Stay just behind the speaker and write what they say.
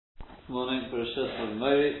Morning, Parashas of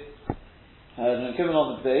Mori. And coming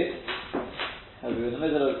on the base, we were in the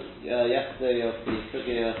middle of yesterday of the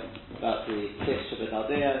sugya about the kiss Shabbat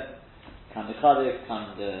Aldea, and the Chalik,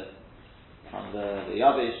 and the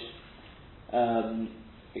Yavish.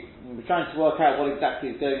 We're trying to work out what exactly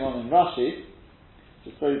is going on in Rashi.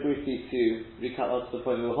 Just very briefly to recap up to the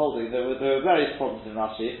point we were holding, there were various problems in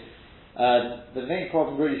Rashi. The main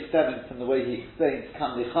problem really stemming from the way he explains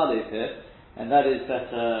Kan Chalik here, and that is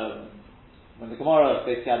that when the Gemara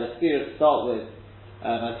basically had a sphere to start with,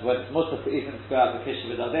 as to when it's mutter for even to go out the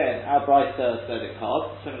Kisha V'Dadeh, our Brisa said it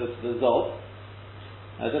can't, similar to the Zov.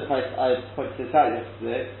 I don't know if I pointed this out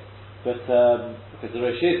yesterday, but because the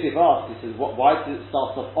Rosh Yosef asked, he says, why does it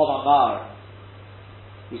start off on Amar?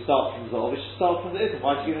 We start from Zov, it should start from the Ism.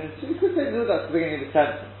 Why do you give it into? You could say, no, that's the beginning of the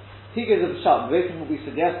sentence. He gives a shot, and based on what we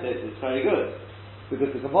said yesterday, it's very good.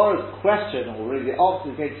 Because the Gemara's question, or really the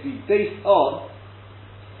answer, is going to be based on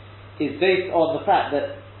the fact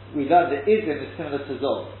that we learned that Ism is similar to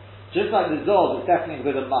Zov. Just like the Zov is definitely a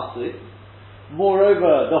bit of Masu.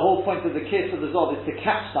 Moreover, the whole point of the kiss of the Zov is to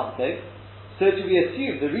catch something. So to be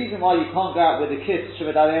assumed, the reason why you can't go out with a kiss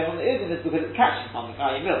Shabbat Aliyah on the Ism is because it's catching something,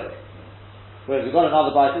 i.e. milk. Whereas we've got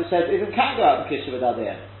another bite that says Ism can go out and kiss Shabbat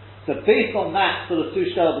Aliyah. So based on that sort of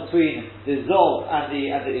sushtel between the Zov and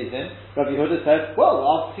the Izin, Rabbi Yehuda said, well, the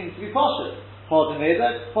answer seems to be partial. Hard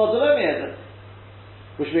Mezek, Hard Mezek.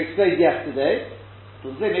 Which we explained yesterday.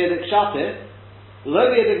 Doesn't say Mezek Shapir. Lo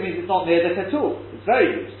Mezek means it's not Mezek at all. It's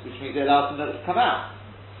very loose, which means it allows the milk to come out.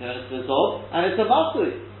 So it's the Zov, and it's a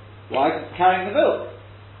Masui. Why? Because it's carrying the milk.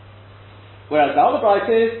 Whereas the other bright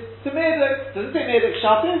is, it's a Mezek. Doesn't say Mezek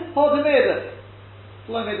Shapir, Hard Mezek.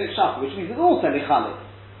 Lo Mezek Shapir, which means it's also Lichalik.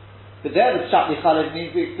 But there the Pshat Yichalid means,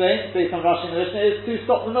 we explained, based on Rashi and the Mishnah, is to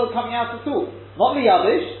stop the milk coming out at all. Not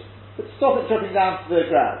liyavish, but to stop it dripping down to the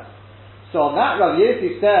ground. So on that, Rabbi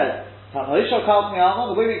Yosef said, the way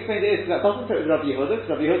we explained it is that doesn't fit with Rabbi Yehuda, because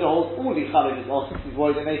Rabbi Yehuda holds all the Yichalid is lost, because he's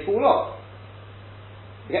worried they may fall off.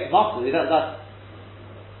 Forget Master,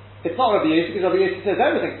 it's not Rabbi Yosef, because Rabbi Yosef says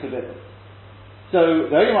everything's forbidden. So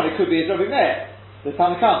the only one it could be is Rabbi Meir, the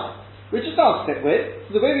Tanakh, which it does fit with.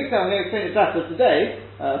 So the way we explain it better today,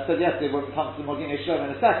 said yesterday when we come to the Mogin Yeshua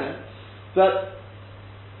in a second, but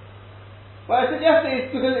what I said yesterday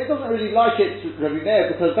is because it doesn't really like it to Rabbi Meir,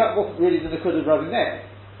 because that wasn't really the Nakud of Rabbi Meir.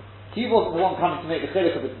 He wasn't the one coming to make the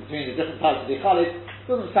chiluk between the different types of the Khalid. It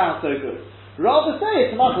doesn't sound so good. Rather say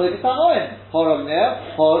it's a Machlik, it's Anoim, Hor Rabbi Meir,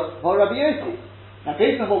 Hor Rabbi Yossi. Now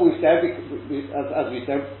based on what we've said, as we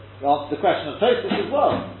said, we answered the question of Tosfos as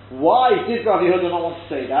well. Why did Rabbi Yehuda not want to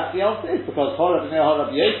say that? The answer is because Hor Rabbi Meir, Hor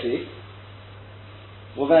Rabbi Yossi.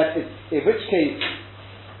 Well, then, in which case,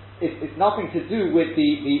 it's nothing to do with the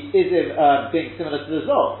Izim being similar to the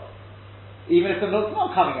Zov. Even if the milk's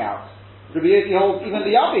not coming out. Rabbi Yossi holds even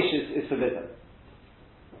the Yavish is forbidden.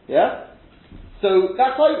 Yeah? So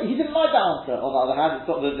that's why he didn't like that answer. On the other hand,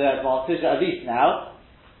 it's got the advantage that at least now,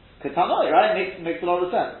 Ketanoi, right? Makes a lot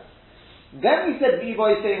of sense. Then we said,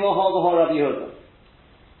 Vivoy saying, well, hold the whole Rabbi Yehuda.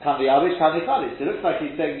 Can the Yavish, can the Chalish? It looks like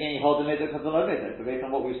he's saying, you hold the Mezek, can the no Mezek. But based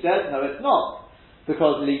on what we've said, no, it's not.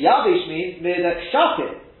 Because liyavish means mezek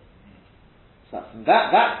shapir. So that's the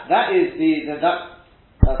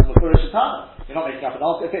Mefurish Shatana. You're not making up an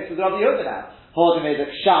answer. It fits with Rabbi Yehuda now. Hod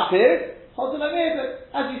mezek shapir, hod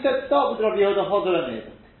mezek. As you said, start with Rabbi Yehuda, hod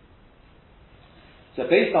mezek. So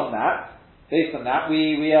based on that, we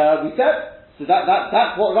said so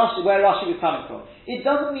that's what where Rashi was coming from. It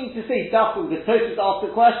doesn't mean to say dafur the Tosfos asked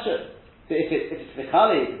the question. But if it's the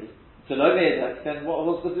Khalid, then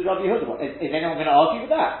what's the Rabbi Yehuda? Is anyone going to argue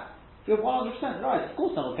with that? You're 100% right. Of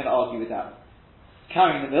course, no one's going to argue with that.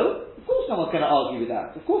 Carrying the milk? Of course, no one's going to argue with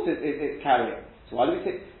that. Of course, it's carrying. So why do we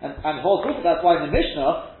say? And hold on, that's why in the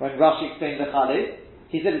Mishnah, when Rashi explained the Chalid,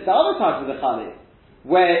 he said it's the other type of the Chalid,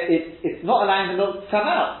 where it's not allowing the milk to come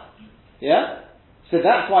out. Yeah. So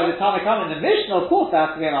that's why the Tanakh in the Mishnah, of course, there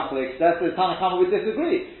has to be an Achlik. So the Tanakh would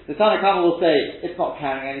disagree. The Tanakh will say it's not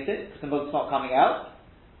carrying anything because the milk's not coming out.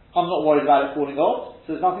 I'm not worried about it falling off,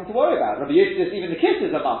 so there's nothing to worry about. Rabbi Yossi says even the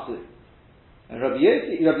kisses are massive. And Rabbi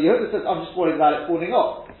Yehuda says, I'm just worried about it falling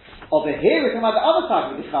off. Over here we're talking about the other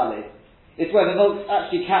type of the Chalid. It's where the milk's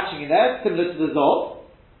actually catching in there, similar to the Zov.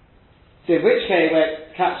 So in which case where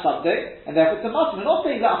it catch something, and therefore it's a massive. We're not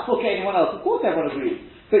saying that Afuk anyone else, of course everyone agrees.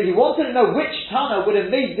 But you wanted to know which Tana would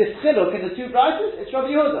have made this chiluk in the two brises? It's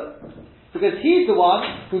Rabbi Yehuda. Because he's the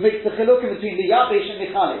one who makes the chiluk in between the Yavish and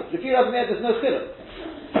the Chalid. If you Rabbi Meir, there's no chiluk.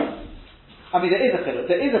 I mean, there is a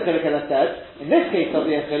chiluk. There is a chiluk, as I said. In this case, there'll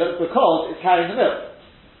be a chiluk because it's carrying the milk.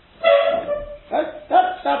 Right?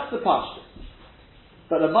 That's the pashtus.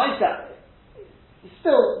 But the mindset is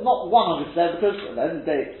still not 100% because at the end of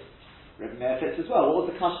the day, Rabbi Meir fits as well. What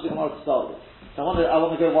was the kasha of the Gemara to start with? So I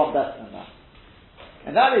want to go one better than that.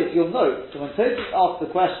 And that is, you'll note, so when Tosfos asks the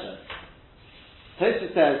question,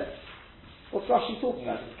 Tosfos says, what's Rashi talking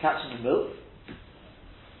about? Is catching the milk?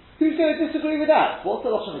 Who's going to disagree with that? What's the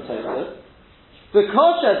Lashon of Tosfos? The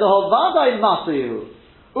kasha, the whole vadai masihu,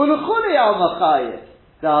 uluchuli al machayit,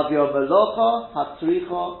 da'avyo melocha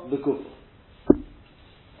hatzricha l'gufa.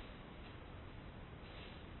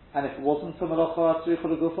 And if it wasn't for melocha hatzricha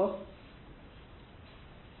l'gufa,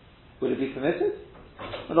 would it be permitted?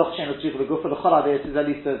 Melocha shein hatzricha l'gufa, the chol adeh is at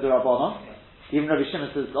least a d'Rabbanan. Even Rabbi Shimon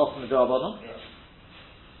says it's often a d'Rabbanan.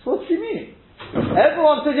 So what's he mean?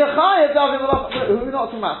 Everyone says you're chayav, da'avyo melocha. We're not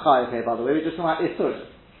talking about chayav here, by the way. We're just talking about isur.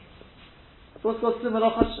 So what's got to do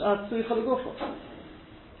melocha hatzricha l'gufa?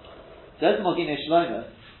 Says Maginei Shlomo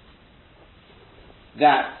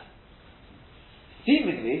that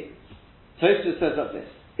seemingly Tosfos says like this: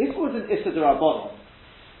 if it was an Issa D'Rabbanan,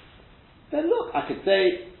 then look, I could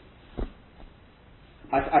say,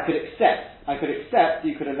 I could accept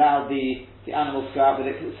you could allow the animal to go out, but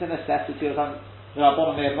it's a necessity of the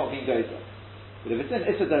Rabbanan may have not been gozer. But if it's an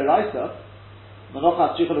Issa D'Oraisa,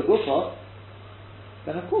 Melocha Hatzricha L'Gufa,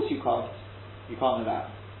 then of course you can't allow.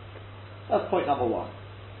 That's point number one.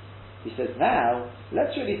 He says, now,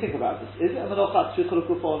 let's really think about this. Is it a Melocha Hatzricha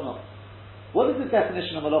L'Gufa or not? What is the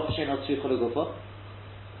definition of Melocha shein Hatzricha L'Gufa?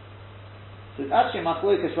 So it's actually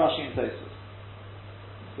Machlokas Rashi and Tosfos.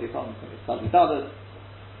 So you can't study others.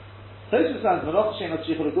 Tosfos says Melocha shein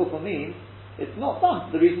Hatzricha L'Gufa means it's not done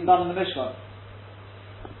for the reason done in the Mishkan.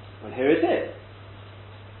 Well, here it is.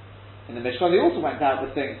 In the Mishkan they also went out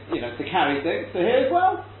with things, to carry things, so here as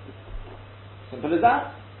well. Simple as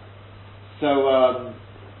that. So,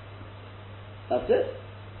 that's it.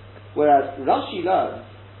 Whereas Rashi learns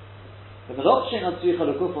the Melocha shein Hatzricha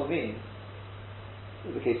L'Gufa means,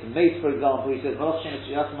 in the case of mace, for example, he says Melocha shein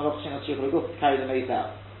Hatzricha L'Gufa to carry the mace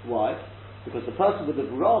out. Why? Because the person with the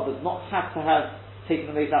rather does not have to have taken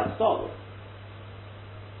the mace out to start with.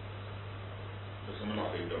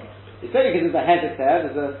 It's only because there's a headache there.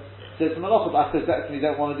 So it's a Melocha, but because that's what you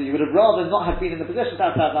don't want to do. You would have rather not have been in the position to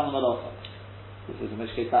have done a Melocha. In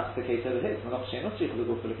which case that's the case over here. It's Melocha shein Hatzricha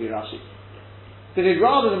L'Gufa l'pi Rashi. So he'd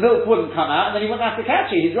rather the milk wouldn't come out and then he wouldn't have to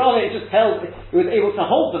catch it. He'd rather it just he was able to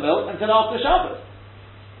hold the milk until after Shabbos.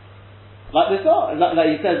 Like this, like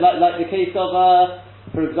he says, like the case of,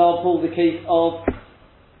 for example, the case of,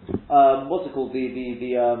 what's it called, the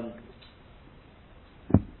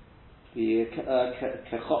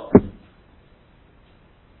kechot.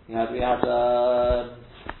 We had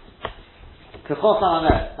kechot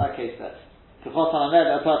ha'aneh, that case there. Kechot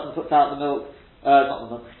ha'aneh, a person puts out the milk, not the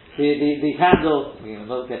milk, the candle,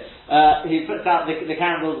 he puts out the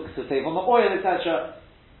candle to save on the oil, etc.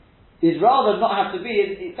 He'd rather not have to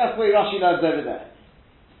be, that's the way Rashi learns over there.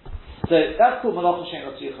 So that's called Melocha shein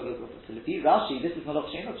Hatzricha L'Gufa. So Lepi Rashi, this is Melocha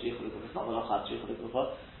shein Hatzricha L'Gufa, it's not Melocha Hatzricha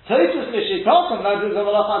L'Gufa. Tosfos L'Shitatam learns it's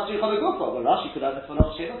Melocha Hatzricha L'Gufa. Well, Rashi could learn it's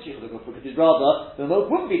Melocha shein Hatzricha L'Gufa because he'd rather the milk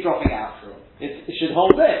wouldn't be dropping out. It should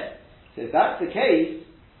hold in. So if that's the case,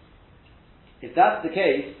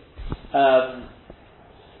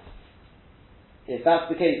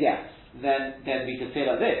 yes, then we could say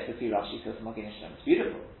like this. The few Rashi says Maginei Shlomo. It's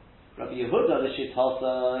beautiful. Rabbi Yehuda the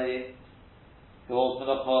Shittasai, who holds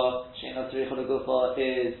Melocha shein Hatzricha L'Gufa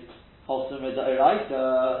is Holsum D'Oraisa.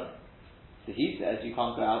 So he says you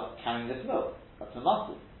can't go out carrying this milk. That's a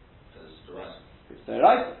muscle. It's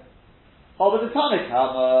D'Oraisa. Oh, but the Tanakh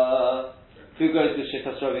who goes to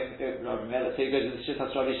Shittas Rabbi Meir? Let's say who goes to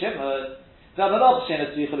Shittas Rabbi Shimon. The Melocha shein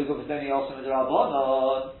Hatzricha L'Gufa is only Holsum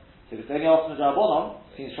D'Rabbanan. So if it's only Holsum D'Rabbanan,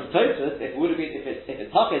 seems from Tosfos, if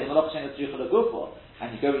it's Taka is Melocha shein Hatzricha L'Gufa, and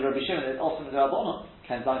you go with Rabbi Shimon, it's Holsum D'Rabbanan,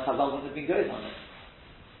 Ken Zayin Chazal wouldn't have been going on it.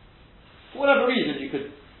 For whatever reason, you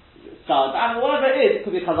could start, and whatever it is, it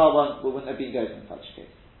could be Chazal wouldn't have been going in such a case.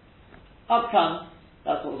 Upkan,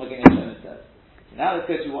 that's what the Maginei Shlomo says. So now let's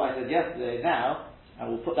go to what I said yesterday now, and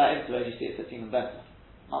we'll put that into it, and you see it's even better.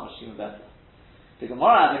 Not much even better. The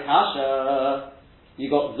Gemara has a kasha. You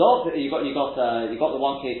got Zov, you got the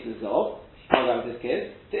one case of Zov, can't go out with his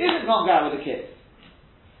kid. So isn't can't go out with the kid.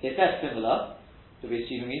 If they're similar, so we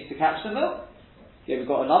assume it means to catch the milk. Okay, we've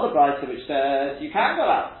got another brayta which says you can go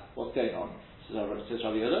out. What's going on? Says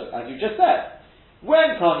Rabbi Yehuda, as you just said.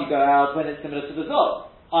 When can't you go out? When it's similar to the Zov,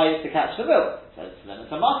 i.e. to catch the milk. So then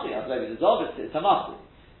it's a masi. I believe with the Zov it's a masi.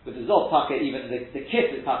 With the Zov taka, even the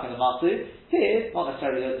kiss is taka the masi. Here, not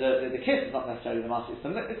necessarily the kiss is not necessarily the masi. It's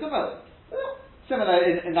the milk. Similar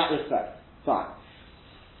in that respect. Fine.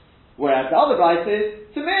 Whereas the other brayta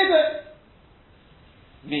is to Me'edek.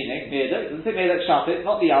 Meaning, Me'edek, it doesn't say Me'edek Shafit,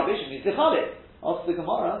 not the Yavish, it means the Chalit. Also the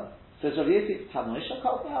Gemara says Rav Yossi, Tanoi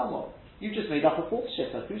Shakal Me'almo. You've just made up a fourth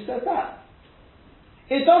shitta. Who says that?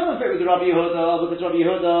 It doesn't fit with the Rabbi Yehuda, because Rabbi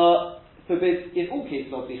Yehuda forbids in all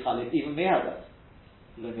cases of the Chalif, even Mehada.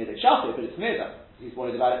 You don't made it Shafi, but it's Mehada. He's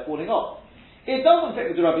worried about it falling off. It doesn't fit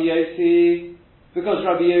with the Rabbi Yossi, because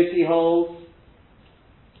Rabbi Yossi holds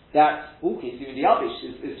that all cases, even the Abish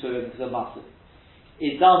is forbidden because of Masid.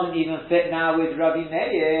 It doesn't even fit now with Rabbi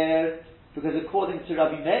Meir, because according to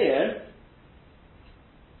Rabbi Meir,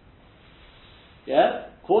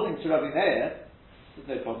 according to Rabbi Meir, there's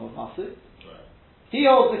no problem with Masid. He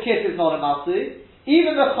holds the kiss is not a Masid.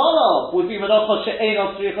 Even the Cholov would be Menachos She'ein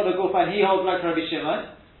Tzricha L'Gufa, and he holds like Rabbi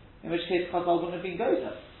Shimon, in which case Chazal wouldn't have been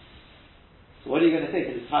Gozer. So what are you going to say?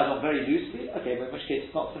 Because it's tied on very loosely? Okay, but in which case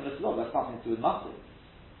it's not similar to law. That's nothing to do with Masid.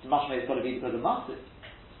 So mashma it's got to be because of Masid.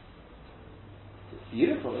 It's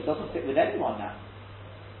beautiful. It doesn't fit with anyone now.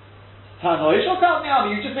 Tanoish or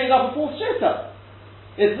Kalmiami, you just made up a false shitta.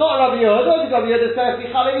 It's not Rabbi Yehuda, because Rabbi Yehuda says the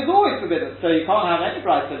Chalei is always forbidden. So you can't have any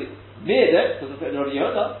price for it. Made it, doesn't fit with Rabbi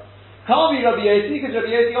Yehuda. Can't be Rabbi Yossi, because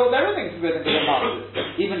Rabbi Yossi holds everything's forbidden because of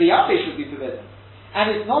Masid. Even the Yavish would be forbidden.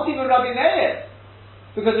 And it's not even Rabbi Meir.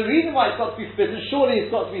 Because the reason why it's got to be forbidden, surely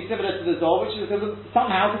it's got to be similar to the Zohar, which is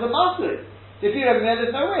somehow because of Masid. If you Rabbi Meir,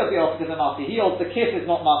 there's no way it'll be off because of Masid. He holds the kiss is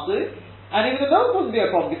not Masid, and even the milk wouldn't be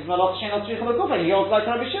a problem because Malach Shein Al Tzricha L'Gufa, and he holds like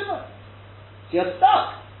Rabbi Shimon. So you're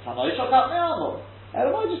stuck. Tanoi Shokat Me'amo.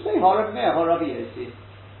 And why just say Har Rabbi Meir, Har Rabbi Yossi?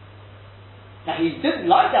 Now he didn't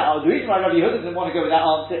like that. The reason why Rabbi Yehuda didn't want to go with that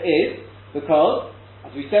answer is because,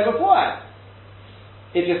 as we said before,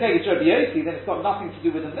 if you're saying it's Rabbi Yossi, then it's got nothing to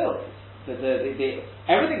do with the milk.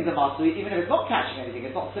 Everything's a masui, even if it's not catching anything.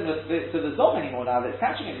 It's not similar to the zom anymore now that it's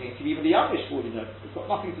catching anything. It can be even the youngish for you know. It's got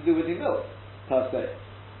nothing to do with the milk, per se.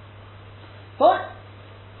 Fine.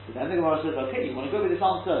 So then the Gemara says, okay, you want to go with this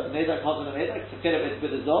answer, the Nezak, Hazan, and Nezak, to get it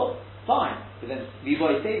with the zom? Fine. But then,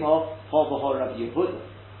 Vivoy Seymour, Hol B'Hol Rabbi Yehuda.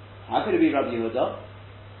 How could it be Rabbi Yehuda?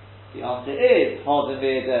 The answer is, Hazan,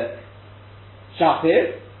 Nezak,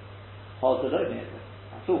 Shapir, Hazan, Nezak.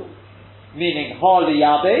 That's all. Meaning, ha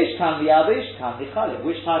liyabesh, kan lichalev.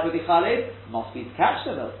 Which type of lichalev? Must be to catch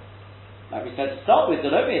the milk. Like we said to start with, the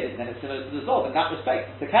lomid, then it's similar to the zov. In that respect,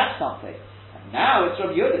 it's to catch something. And now it's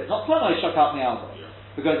Rabbi Yehuda. It's not Tanoi Shokat Me'amo.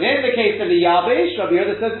 Because in the case of liyabesh, Rabbi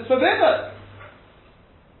Yehuda says it's forbidden.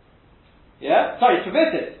 Yeah? Sorry, it's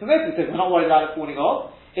permitted. It's permitted because we're not worried about it falling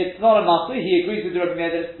off. It's not a masui. He agrees with Rabbi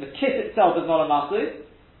Meir that the kiss itself is not a masui.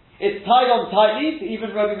 It's tied on tightly, so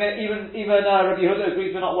even Rabbi Yehuda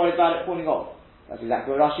agrees we're not worried about it falling off. That's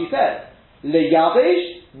exactly what Rashi says.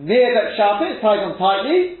 Le'yabesh, ne'edak shapir, it's tied on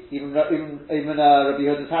tightly, even Rabbi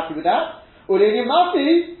Yehuda is happy with that. Ule'nim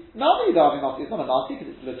masi, nami davi masi, it's not a masi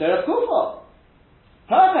because it's l'teref kufa.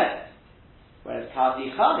 Perfect. Whereas kal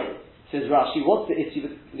lichale, says Rashi, what's the issue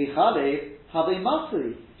with lichale? Have a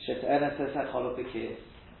masi, she'enes esach holov b'kis.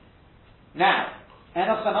 Now,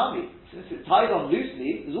 Enoch Hanami, since it's tied on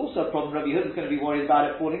loosely, there's also a problem. Rabbi Yehuda is going to be worried about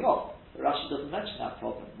it falling off. But Rashi doesn't mention that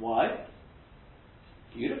problem. Why?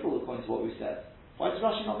 Beautiful according to what we said. Why does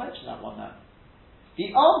Rashi not mention that one now? The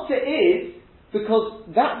answer is because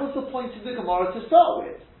that was the point of the Gemara to start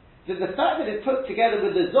with. That the fact that it's put together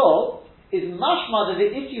with the Zol is mashma that the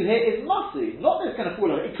issue here is masu. Not that it's going to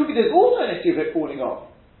fall off. It could be there's also an issue of it falling off.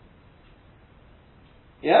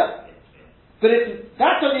 Yeah? But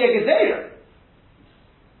that's only a gezerah.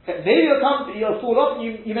 Maybe you'll fall off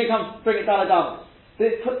and you may come bring it down a down. But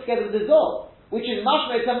it's put together with the Zol, which is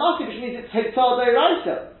mashma, it's a masi, which means it's Hitzal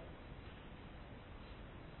Deiraisa.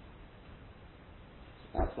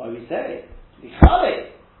 That's why we say, Lichale.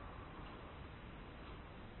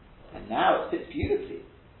 And now it fits beautifully.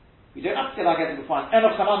 We don't have to say like I said before,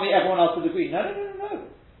 Enoch Hanami, everyone else would agree. No.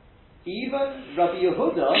 Even Rabbi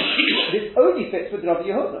Yehuda, this only fits with Rabbi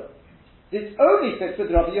Yehuda. This only fits with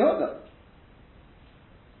Rabbi Yehuda.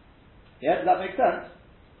 Yeah, does that make sense?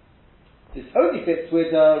 This only fits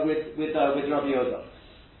with Rabbi Yehuda,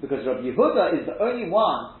 because Rabbi Yehuda is the only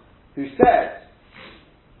one who says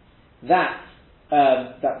that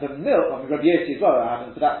the milk. I mean, Rabbi Yossi as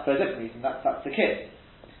well, but that's for a different reason. That's the kiss.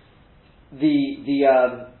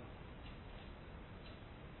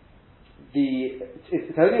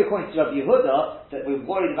 It's only according to Rabbi Yehuda that we're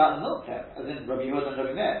worried about the milk there, as in Rabbi Yehuda and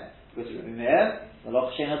Rabbi Meir. Because Rabbi Meir,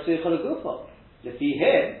 Malach Shein Al Tzricha L'Gufa. To see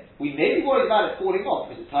him, we may be worried about it falling off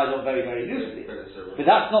because it ties on very, very loosely. But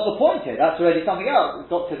that's not the point here. That's already something else. It's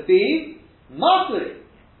got to be masli.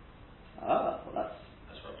 Well that's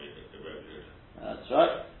Rabbi Yehuda. That's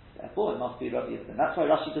right. Therefore, it must be Rabbi Yehuda. And that's why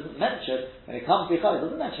Rashi doesn't mention, when it comes to Yichal, it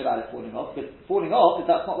doesn't mention about it falling off, because falling off,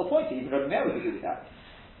 that's not the point. Even Rabbi Meir would agree with that.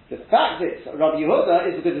 The fact that Rabbi Yehuda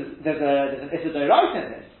is because there's an Issa D'Oraisa in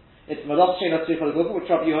this. It's Malach Shein Al Tzricha L'Gufa, which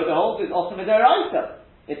Rabbi Yehuda holds is also a D'Oraisa.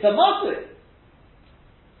 It's a masri.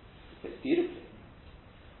 It's beautifully.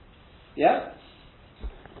 Yeah?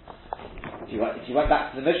 If you went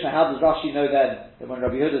back to the Mishnah, how does Rashi know then that when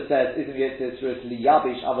Rabbi Yehuda says, isn't it to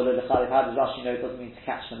liyabish avalo lechalif, how does Rashi know it doesn't mean to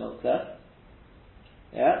catch the milk there?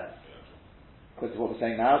 Yeah? Because what we're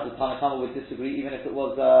saying now, the Tanakama would disagree even if it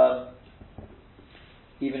was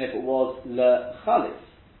lechalif.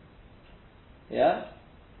 Yeah?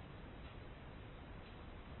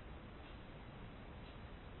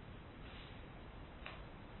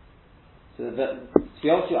 So to be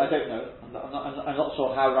honest with you, I don't know. I'm not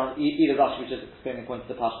sure how either Rashi was just explaining points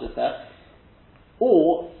to the Pashtas there,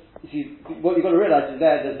 or what you've got to realise is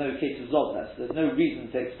there's no case of Zod there, so there's no reason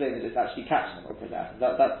to explain that it's actually catching them.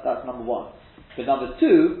 That's number one. But number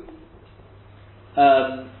two,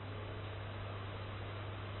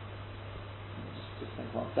 just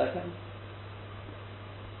think 1 second.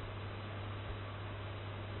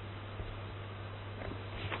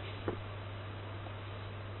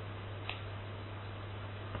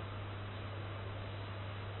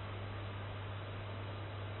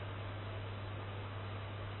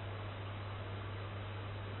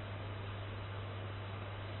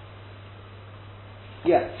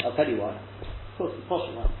 Yes, I'll tell you why. Of course, it's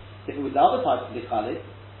possible. If it was the other type of lichalif,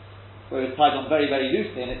 where it's tied on very, very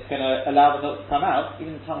loosely and it's going to allow the milk to come out,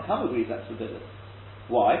 even the Tanakh agrees that's forbidden.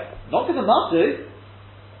 Why? Not because of masu,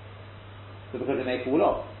 but because it may fall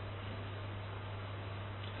off.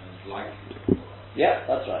 And it's likely to fall off. Yeah,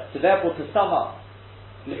 that's right. So therefore, to sum up,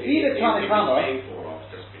 the Tanakh it may fall off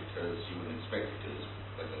just because you would expect it to,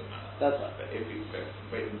 that doesn't matter. That's right. But if you expect,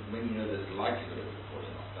 when you know there's likelihood of it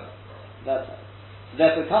falling off, that's the problem. That's right. So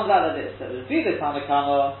therefore, it comes out of this that the Tanakh,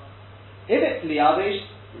 if it's liyabish,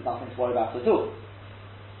 there's nothing to worry about at all.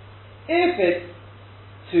 If it's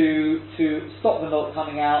to stop the milk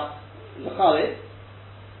coming out, l'chalit,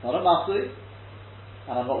 not a masu,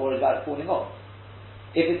 and I'm not worried about it falling off.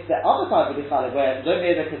 If it's the other type of l'chalit where lo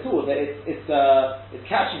me'eda katur, that it's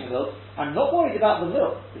catching the milk, I'm not worried about the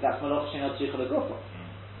milk because that's malach shenot shichol agufo.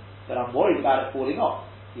 But I'm worried about it falling off.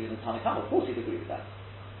 Even the Tanakh, of course, he'd agree with that.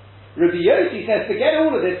 Rabbi Yossi says, forget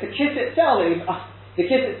all of this. The kiss itself,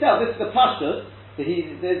 this is the pashtus.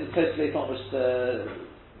 There's a place on which the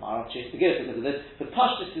Maharaj changed the gears because of this. The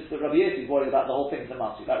pashtus is that Rabbi Yossi is worried about the whole thing as a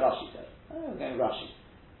masu, like Rashi says. I'm going with Rashi.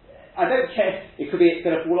 I don't care. It could be it's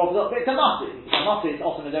going to fall off. But it's a masu. A masu is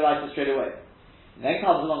often a deraisa straight away. And then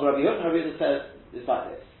comes along Rabbi Yehuda, and Rabbi Yehuda says it's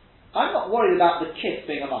like this. I'm not worried about the kiss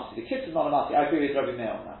being a masu. The kiss is not a masu. I agree with Rabbi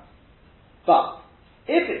Meir on that. But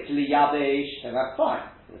if it's liyabesh, then that's fine.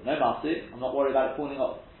 There's no masu, I'm not worried about it falling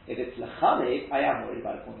off. If it's l'chalev, I am worried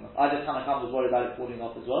about it falling off. Either Tanakh was worried about it falling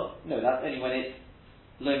off as well. No, that's only when it's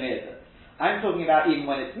lo me'eda. I'm talking about even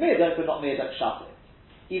when it's me'eda, but not me'eda k'shate.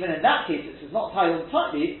 Even in that case, if it's not tied on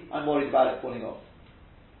tightly, I'm worried about it falling off.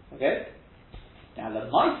 Okay? Now the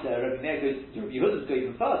Meiser, Rabbi Yehuda go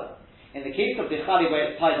even further. In the case of the chalev where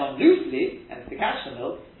it's tied on loosely, and it's to catch the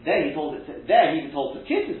milk, there he was told the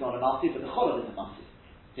kiss is not a masu, but the cholav is a masu.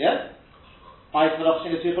 Yeah? I Malach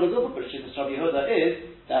Shena Tzricha L'Gufo, but Shimon Rabbi Yehuda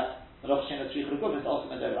is that Malach Shena Tzricha L'Gufo is also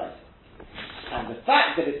Mederaisa. And the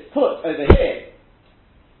fact that it's put over here,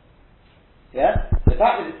 the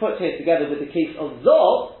fact that it's put here together with the case of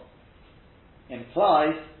Zov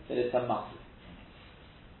implies that it's a masu.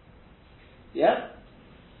 Yeah?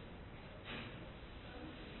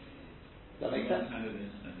 Does that make sense? We had a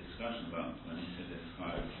discussion about when you said it's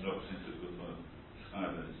chayav, not since it's good for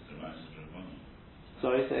chayav, that it's the rice of Rabbanon.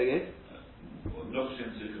 Sorry, say again? Not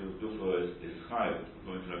since it's good for is chayav,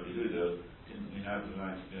 going to Rabbi Yehuda, we have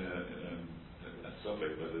like a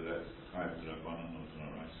subject whether that's chayav to Rabbanon or to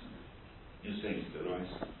our rice. You're saying it's the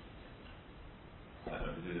rice. That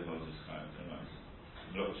Rabbi Yehuda holds is chayav to rice.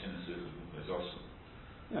 Not since it's good for is also.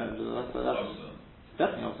 Yeah, that's also.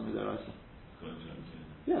 Definitely also Mederaisa. Going to Rabbi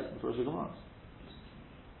Yehuda. Yes, the Rosh Hashanah.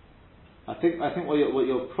 I think what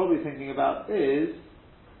you're probably thinking about is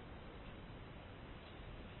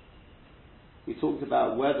we talked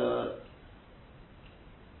about whether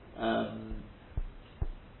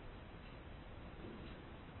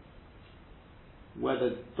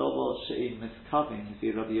Dover She'in Miskavin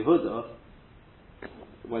is Rabbi Yehuda,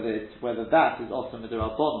 whether that is also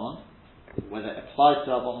Midrabanon, whether it applies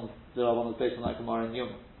to Rabbanon based on that Gemara in Yom.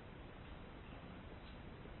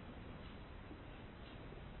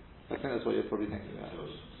 I think that's what you're probably thinking about.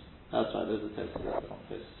 That's right, there's a test of that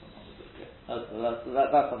conversation.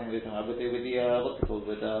 That's something we're talking about with the what's it called,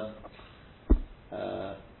 with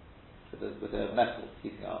the metal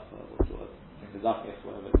heating up, what's the word? I think the zakif,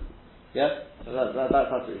 whatever. Yeah? So that's what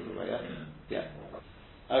you're talking about, yeah? Yeah.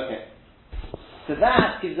 Okay. So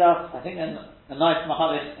that gives us, I think then a nice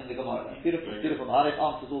Mahalech in the Gemara. Beautiful, beautiful Mahalech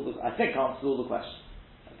answers all the questions.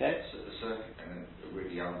 Okay? So the circuit and it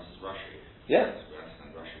really answers Rashi. Yeah. We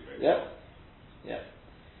understand Rashi very Yeah. well. Yeah.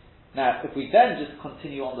 Now, if we then just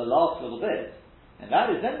continue on the last little bit, and that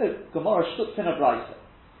is then the Gemara shtuts in a brayso.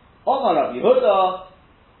 Omar Rabbi Yehuda,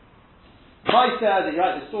 Maisa, that you're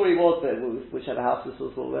right, the story was that whichever house this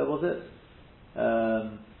was, where was it?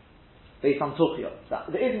 Based on Tokyo.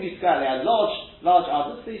 The Izm used to go out, they had large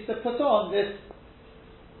others, they used to put on this.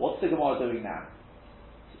 What's the Gemara doing now?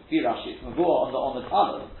 Few Rashi, Mavur on the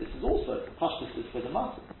others, this is also Pashtus for the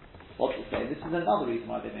Master. What's it saying? This is another reason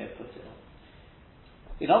why they may have put it on.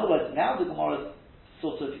 In other words, now the Gemara is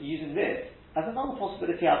sort of using this as another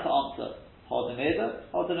possibility how to answer Hardaneda.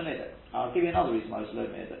 I'll give you another reason why it's low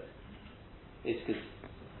Meda. It's because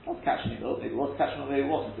not catching it, maybe it was catching it, maybe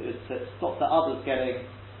it wasn't. It was to stop the others getting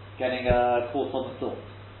caught on the thought.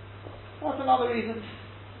 That's another reason.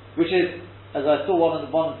 Which is, as I saw one of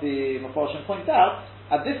the Mepharshim point out,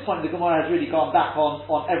 at this point the Gemara has really gone back on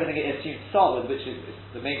everything it assumed to start with, which is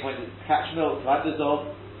the main point is to catch milk, right?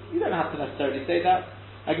 Dissolve. You don't have to necessarily say that.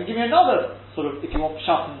 I can give you another sort of, if you want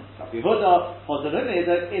Shatan, Rabbi Yehuda,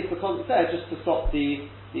 it's because it's there just to stop the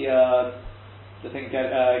thing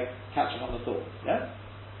catching on the thought. Yeah?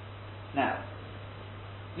 Now,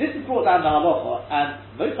 this is brought down to halacha, and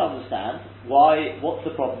most understand what's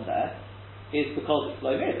the problem there is because it's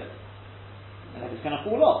low meda, and if it's going to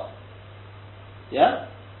fall off. Yeah?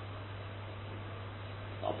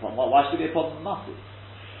 Not a problem. Why should it be a problem with massive?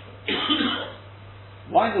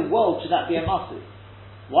 Why in the world should that be a massive?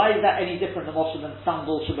 Why is that any different than Moshe than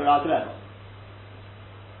sandal shabaraglev?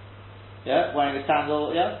 Yeah? Wearing a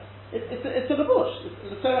sandal, yeah? It's to the bush.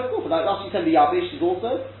 It's a Torah kuf. Like last you said, the yabish is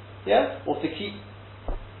also, yeah? Or to keep.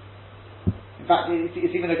 In fact,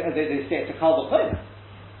 it's even they say it's a kal v'chomer.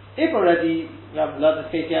 If already we haven't learned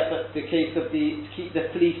this case yet, but the case of to keep the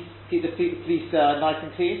fleece nice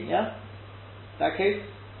and clean, yeah? That case,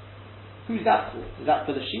 who's that for? Is that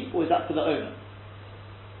for the sheep or is that for the owner?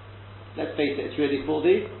 Let's face it, it's really for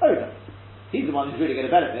the owner. He's the one who's really going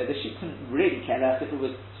to benefit. The sheep couldn't really care less if it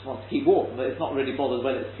was just wants to keep warm, but it's not really bothered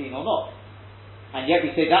whether it's clean or not. And yet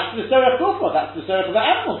we say that's the Surah Kufra, that's the Surah of the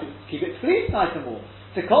animals, it's to keep it clean, nice and warm.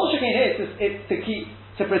 So Kol Shekin here, it's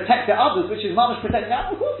to protect the others, which is mamish protecting the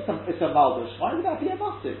animals. Of course it's a malbush. Why would that be a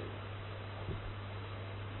massive?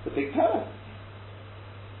 It's a big peril.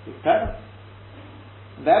 Big peril.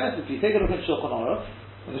 And then, if you take a look at Shulchan Aruch,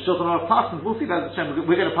 when the Shulchan Aruch passes, we'll see that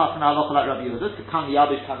we're going to pass in our halacha like Rabbi Yehuda, to kan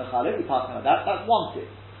yabish kan lechaleh, we pass in like that. That's one thing.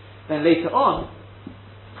 Then later on,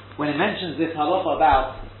 when it mentions this halacha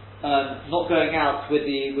about not going out with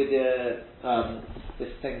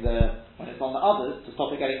this thing when it's on the others to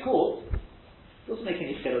stop it getting caught, it doesn't make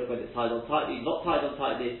any difference whether it's tied on tightly, not tied on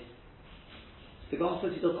tightly. The Gaon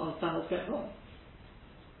says he doesn't understand what's going on.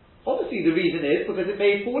 Obviously, the reason is because it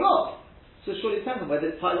may fall off. So surely tell them whether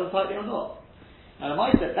it's tied on tightly or not. And I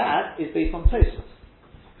might say that is based on Tosfos,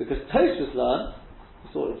 because Tosfos learned,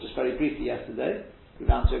 we saw it just very briefly yesterday. I'm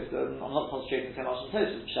not concentrating so much on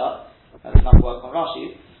Tosfos Pshat, and enough work on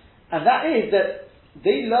Rashi, and that is that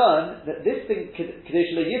they learn that this thing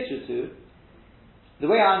Kadesh Lo Yitzrutu, the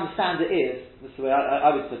way I understand it is, this is the way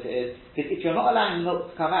I would put it is, that if you're not allowing the milk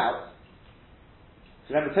to come out,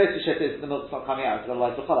 so remember Tosfos is the milk's not coming out, because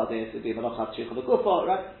otherwise the Chol it would be Malachat Shich the Kufa,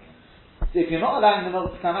 right? So if you're not allowing the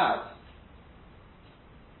milk to come out,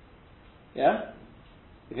 yeah?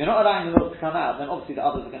 If you're not allowing the milk to come out, then obviously the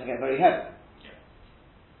others are going to get very heavy.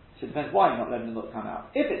 So it depends why you're not letting the milk come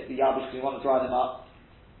out. If it's the yabish because you want to dry them up,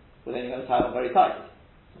 well then you're going to tie them very tightly,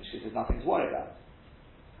 which is there's nothing to worry about.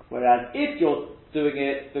 Whereas if you're doing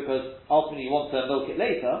it because ultimately you want to milk it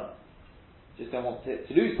later, just don't want it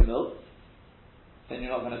to lose the milk, then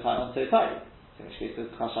you're not going to tie it on so tightly. So in which case the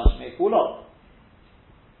chashash may fall off.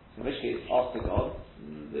 In which case, ask the God,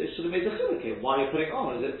 it should have made a chiluk here. Why are you putting it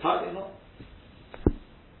on? Is it tight or not?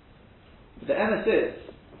 But the MS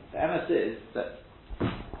is that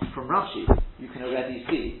from Rashi, you can already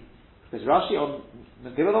see, because Rashi on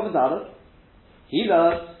Megillah Amud he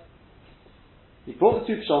learned, he brought the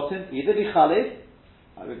two pshatim, either bichaleh,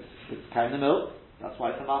 it's carrying the milk, that's why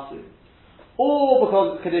it's a massive, or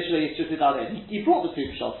because it's Kadesh Lo Yitzrutu. He brought the two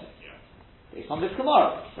pshatim, based on this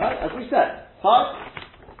Gemara, right, as we said. Fine.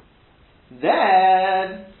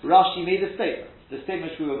 Then Rashi made a statement. The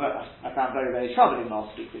statement which I found very, very troubling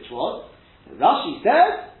last week, which was Rashi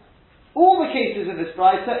says all the cases in this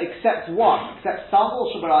brayta except one, except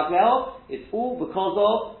Sandal Shabaragel, it's all because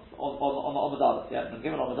of on the Amud Aleph. Yeah,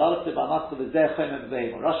 given Amud Aleph to Bamatzah v'zeh Chemem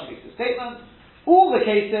v'Heim. Rashi makes a statement. All the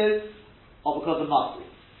cases are because of Matzah,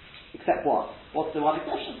 except one. What's the one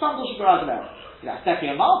exception? Sandal Shabaragel. That's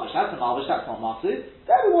definitely a malbush. That's not matzah.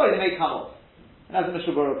 Every way they may come off. And as the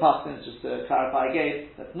Mishnah Berurah Paskins, just to clarify again,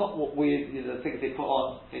 that's not what the things they put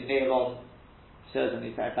on, they nail on.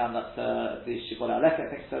 Certainly, I found that the Shibboleh Aleka, I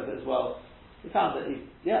think, says it as well. We found that it's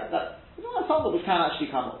not a sample which can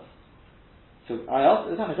actually come off. So I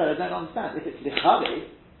asked at the time, I said, I don't understand. If it's lichale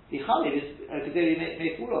is a kederi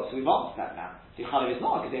made fall off, so we've answered that now. Lichale is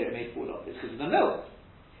not a kederi made fall off, it's because of the milk.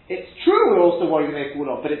 It's true we're also worried they may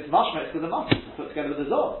fall off, but it's mashma, it's because the muscle is put together with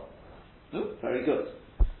the zor. No? Very good.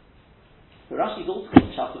 But Rashi's also got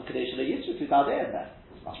Shas of Kadesh Yisru to Dadein there.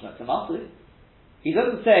 It's mashma, it's a muscle. He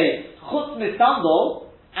doesn't say chutz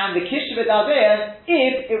misandol and the kish of Dadein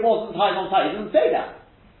if it wasn't tied on tight. He doesn't say that.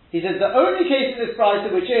 He says the only case in this price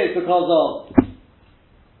which is because of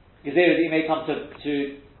Gezerah that you may come to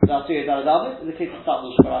Nasuya Daladamis is the case of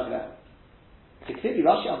Sandal Shbaragla. So clearly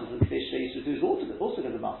Rashi understands the Kadesh Yisru is also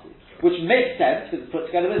because of muscle, which makes sense because it's put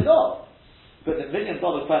together with Zor. But the $1 million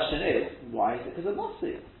question is, why is it because of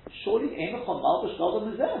muscle? Surely it's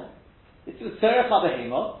a Tzerech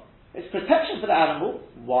HaBehemah, it's protection for the animal,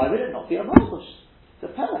 why would it not be a malbush? It's a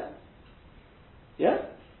pellet. Yeah?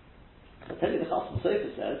 I'll tell you the Chasam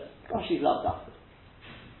Sofer says, Rashi's lav dafka.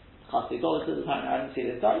 Chasam Sofer says, apparently I haven't seen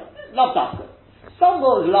it inside, lav dafka. Some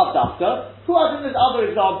law is lav dafka. Who has in this other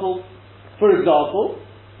example? For example,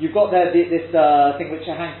 you've got there this thing which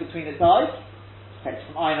hangs between its eyes, takes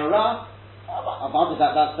from Ayin Ra.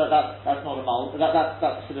 That's not a mal.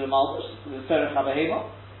 That's considered a malbush. It's a Tzerech HaBehemah.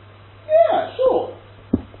 Yeah, sure.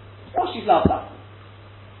 Rashi's lav dafka.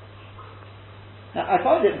 Now, I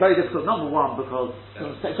find it very difficult, number one, because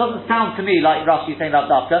it doesn't sound to me like Rashi saying that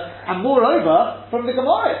dafka, and moreover, from the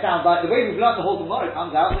Gemara it sounds like, the way we've learned the whole Gemara, it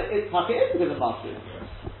comes out that it's Taka is because of Masu.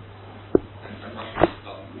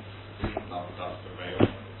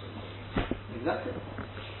 Exactly.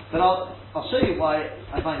 But I'll show you why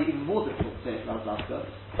I find it even more difficult to say it's Lav Dafka,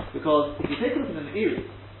 because if you take a look at the Meiri,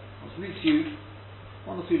 I'll just read to you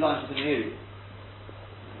one or two lines of the Meiri.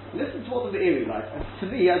 Listen to what the Meiri writes, and to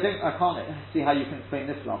me, I can't see how you can explain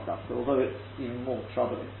this Lav Dafka, although it's even more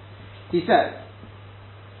troubling. He says,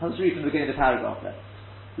 I'll just read from the beginning of the paragraph there.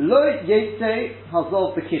 Lo yetze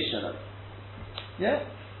hazov b'kishara. Yeah?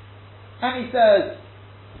 And he says,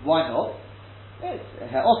 why not? It's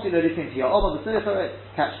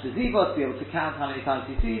catch the ziva, to be able to count how many times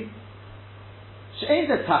he's seen. She'ain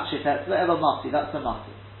the tachit, that's a masi, that's a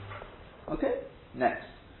masi. Okay? Next.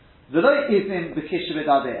 V'lo iznim b'kisha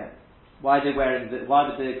v'dadeh. Why would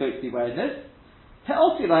the goats be wearing this?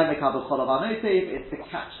 It's to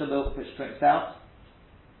catch the milk which drinks out.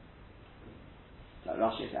 Like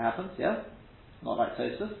Rashi, if it happens, yeah? Not like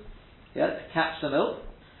Tosfos. Yeah, to catch the milk.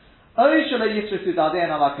 Or to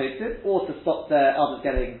stop the others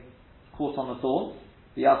getting caught on the thorns.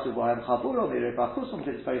 It's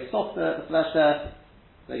very soft, the flesh there,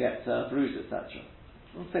 they get bruised, etc.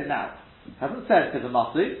 Doesn't say now. Hasn't said because of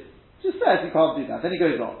Masu, just says you can't do that. Then he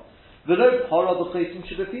goes on.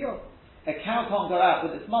 A cow can't go out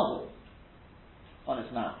with its muzzle on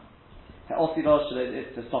its mouth.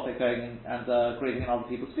 It's to stop it going and grazing in other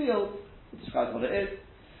people's fields. It describes what it is.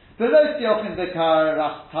 Below Stiochim Bekar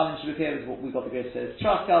Ras Talin Shabakir is what we've got to go to says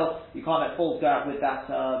Trakel. You can't let foals go out with that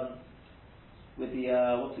with the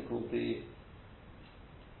what's it called? The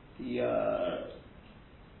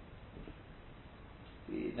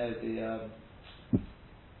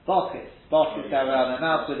baskets go around their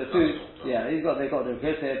mouth with the food. Yeah, they've got to go to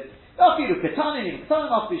it.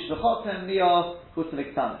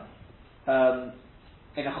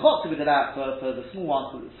 In a chotzer with it out for the small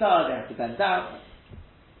ones with the side, they have to bend down.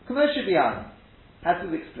 Commercial beyond, as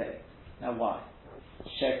we've explained. Now why?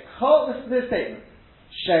 Shekol, this is the statement.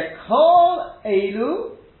 Shekol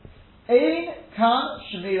elu ein kan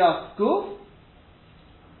shmiras guf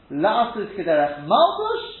la'asus kederech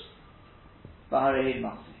malbush v'harein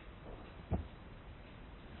masi.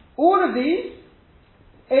 All of these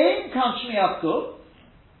ein kan shmiras guf.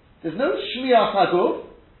 There's no shmiras haguf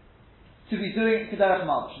to be doing kederech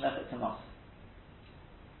malbush, an effort to masi.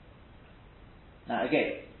 Now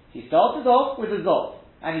again, he started off with a zot,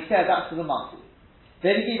 and he said that's for the masi.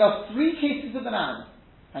 Then he gave us 3 cases of an animal,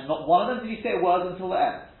 and not one of them did he say a word until the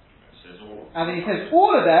end. And then he says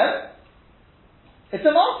all of them, it's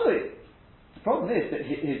a masi. The problem is that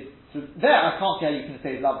so there I can't see how you can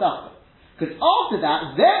say it's lav dafka. Because after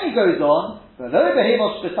that, then he goes on, and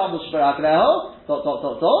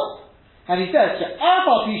he says,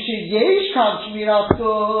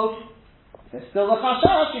 there's still a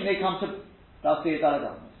chashash when they come to Dasir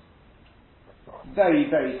Daladam. Very,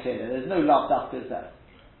 very clear. There's no lav dafkas there.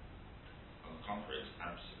 On the contrary, it's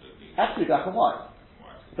absolutely black and white.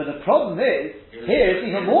 But the problem is, here it's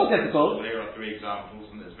even more difficult. Here are 3 examples,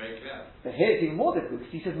 and it's very clear. But here it's even more difficult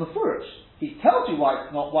because he says mafurish. He tells you why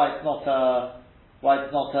it's a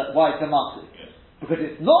masu. Yes. Because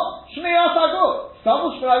it's not shmiyas agud.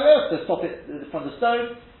 Stamul shmiyas to stop it from the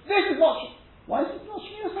stone. This is not. Why is it not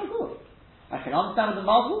shmiyas agud? I can understand what the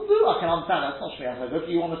Maz will do. I can understand that's not shmiyas agud.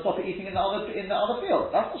 You want to stop it eating in the other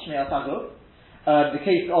field. That's not shmiyas agud. The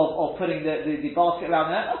case of putting the basket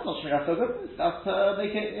around there, that's not shmiyas agud. That's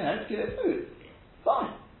make it, to give it food.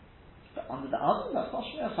 Fine. But under the oven, that's not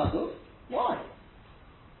shmiyas agud. Why?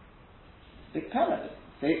 Big pella.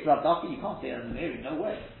 Say it's Rav Dafka, you can't say it in the Mary. No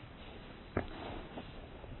way.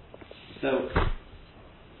 So,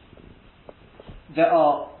 there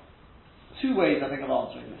are 2 ways, I think, of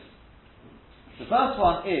answering this. The first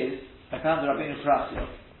one is, I found the Rabbeinu Prasya,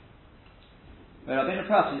 where Rabbeinu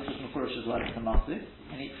Prasya is Mefurish as well as the Masi,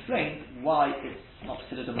 and he explained why it's not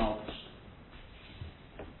considered a Malbush.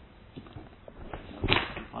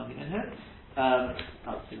 Find it in here.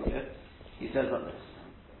 I'll see what it is. He says like this.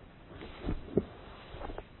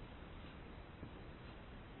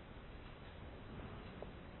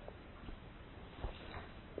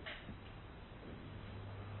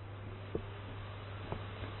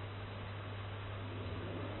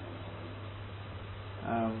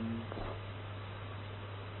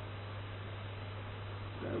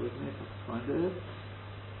 Bear with me if I can find it.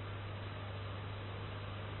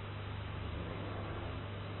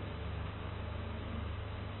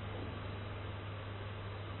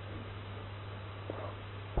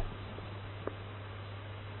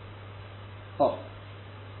 Oh,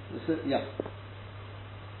 this is, yeah.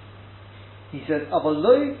 He says,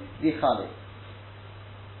 Avaloi Yichale.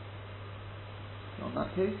 On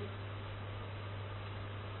that case.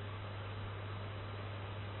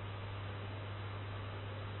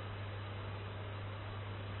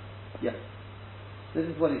 Yeah. This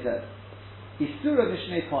is what he says. Isura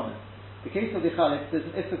Mishnei Ponim. The case of the Chalim, there's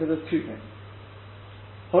an issue because of 2 things.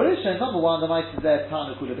 Horisha, number 1, the mice is there,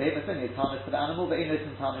 Tanu Kula Behem, it's only a Tanu for the animal, but Enos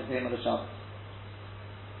and Tanu Behem on the Shabbos.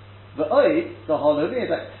 The Oid, the Holovi, is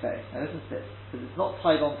like Kfei. Now listen to this, because it's not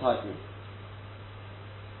tied on tightly.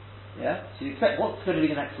 Yeah? So you expect, what's going to be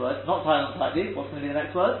the next word? Not tied on tightly. What's going to be the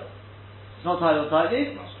next word? It's not tied on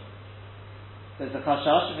tightly. There's a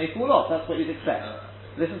Kashash, it may fall off, that's what you'd expect.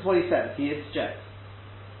 Listen to what he says. He interjects.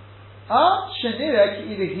 It's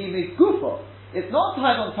not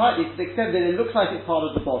tied on tightly to the extent that it looks like it's part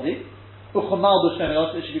of the body. It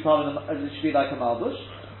should be part of it should be like a malbush.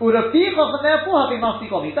 And therefore,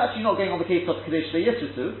 he's actually not going on the case of Kadesh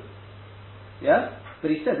Yisritu. Yeah?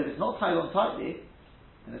 But he says if it's not tied on tightly,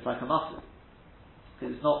 then it's like a muscle.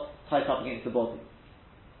 Because it's not tied up against the body.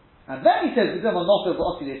 And then he says,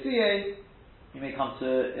 you may come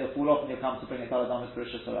to, it'll fall off and you'll come to bring it Kaladamas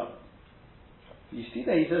Parisha Sarab. You see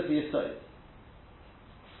there, he says the Yisrael.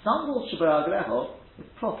 Sandal Shabaragreho is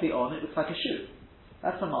properly on, it looks like a shoe.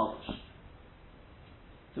 That's a malbush.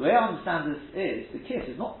 The way I understand this is, the kiss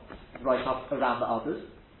is not right up around the others.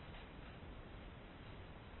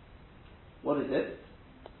 What is it?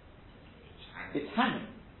 It's hanging.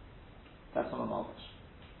 That's not a malbush.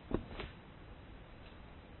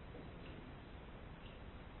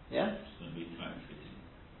 Yeah? It's going to be tight fitting.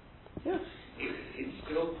 Yeah. It's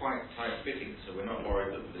still quite tight fitting, so we're not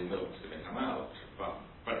worried that the milk's going to come out, but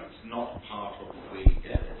it's not part of an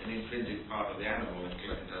intrinsic part of the animal in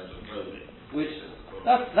terms of clothing. Which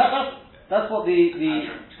that's what the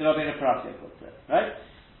Rabbeinu Parasya puts it, right?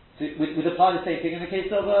 So would apply the same thing in the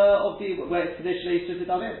case of the where it's traditionally stood in.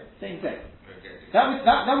 Same thing. Okay.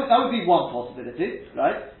 That would be one possibility,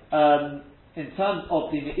 right? In terms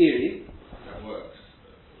of the Me'iri, That works.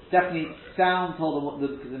 definitely sound told them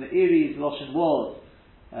because the Me'iri's Loshen was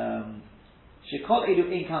Shekol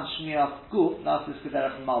Edu Inkan Shmiras Guf Nasis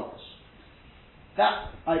Kederach Malbush.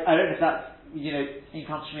 That I don't know if that's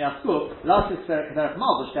Inkan Shmiras Guf Nasis Kederach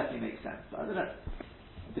Malbush definitely makes sense. I don't know.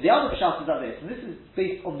 But the other pshat is like this, and this is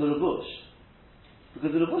based on the Rabush,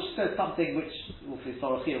 because the Rabush says something which what's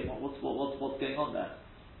going on there.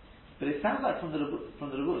 But it sounds like from the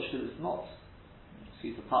Rabush because it's not.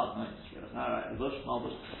 Excuse the pardon, no, just realised. Alright, Rabush,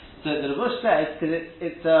 Malbush. So the Rabush says because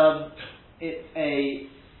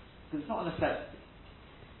it's not a necessity.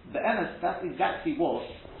 The Emes, that's exactly what.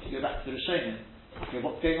 If you go back to the Rishonim, okay,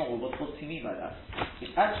 what's going on? What's he mean by that?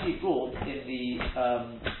 It's actually brought in the.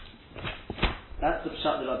 That's the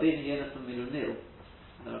pshat, the Rabbeinu Yonah from Milunil.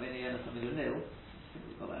 The Rabbeinu Yonah from Milunil, I think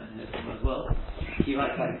we've got that in here somewhere as well. He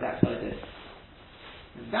writes that exact like this.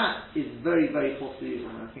 And that is very, very possibly,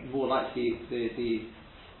 and I think more likely the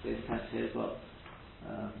intent here as well.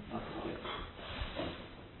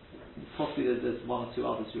 Possibly there's one or two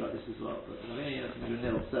others who write this as well, but Rabbeinu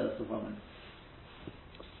Nil says the following.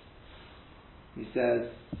 He says,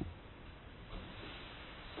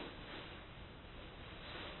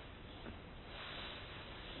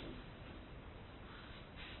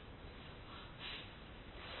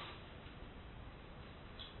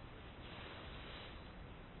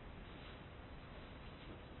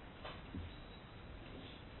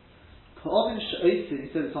 he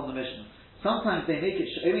says it's on the mission. Sometimes they make it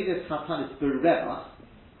only this Hatan is berevach.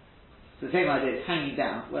 So the same idea, it's hanging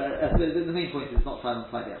down. Where the main point is not tied on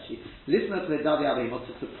tightly actually. Listen to the Dadi Abehimot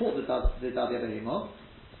to support the Dadi Abehimot.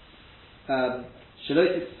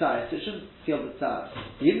 Shalotis Tzai, so it shouldn't feel the Tzai.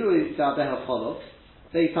 Yivru Dabeha Cholov.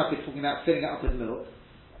 They start talking about filling it up with milk.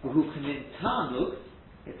 Uhu Kamin Tanuk.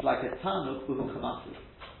 It's like a Tanuk Uhu Kamasu.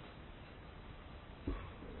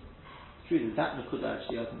 True, that Nakuda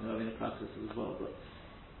actually I think they're in a practice as well, but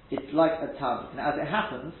it's like a Tanuk. Now as it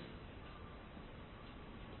happens,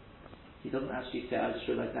 he doesn't actually say, I just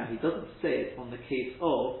realised now, he doesn't say it on the case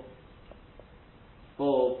of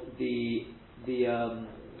the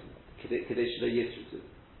Kadesh Lo Yisrutu.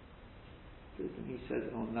 He says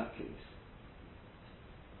it on that case.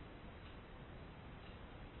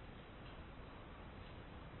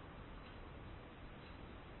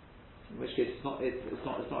 In which case it's not as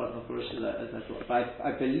Mefurish as I thought. But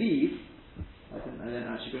I believe, I didn't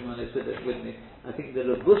actually bring my notes with me, I think the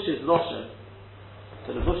Levush's Loshen,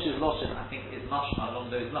 I think, is mashma along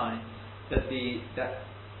those lines, that the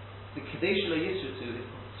Kadesh Lo Yisrutu is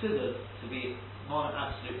considered to be not an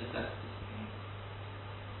absolute necessity.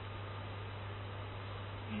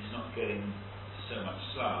 He's not getting so much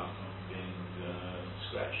slav from being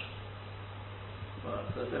scratched. Well,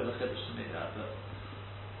 that's a bit of a chiddush to me, that, but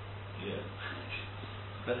yeah.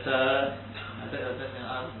 But I don't think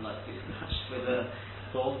I would like to be scratched with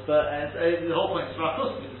thorns. But the whole point is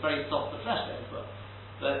rakus, because it's very soft, the flesh there as well.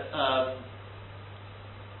 But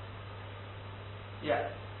yeah.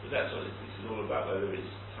 But that's what this is all about, whether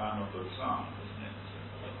it's time or psalm, isn't it?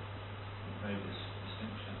 So we've made this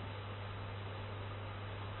distinction.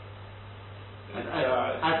 As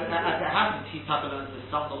it happens, he learns the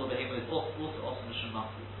sandal of the him is also Mishum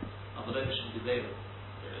Mafu. Avodah Mishum Gezeiru.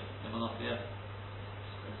 Yeah.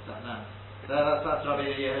 That's now. That's Rabbi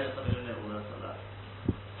Yehuda something in all that.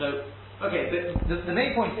 So, okay, but the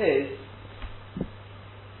main point is,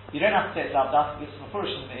 you don't have to say it's Abdas, it's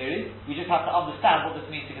Mefurish in the Meiri. We just have to understand what this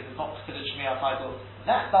means because it's not considered Shmiras Haikul.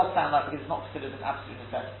 That does sound like it's not considered an absolute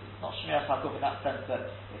necessity. It's not Shmiras Haikul in that sense that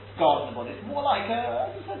it's gardenable. It's more like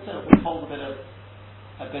as I said, to withhold a bit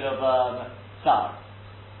of tsar.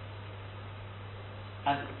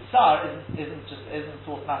 And tsar isn't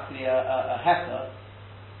automatically a heifer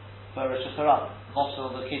for Rosh Hashanah. Not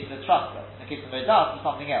in the case of the trust bell. In the case of Medas, it's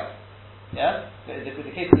something else. Yeah? But in the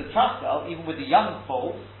case of the trust bell, even with the young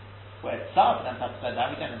foals, where it's tsar for them to have to spend down,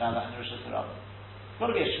 we don't allow that in Rosh Hashanah. It's got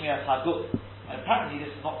to be a Shmiras Hagut. And apparently this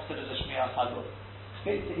is not considered a Shmiras Hagut.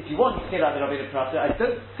 If you want to say like the Rabbeinu Prata, I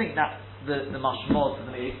don't think that the mashmod to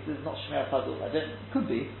the Meiri is not Shmiras Hagut. It could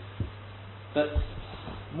be. But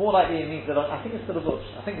more likely it means that I think it's the Levush.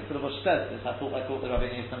 I think it's the Levush says this. I thought the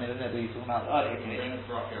Rabbeinu used something in there, but he's talking about earlier.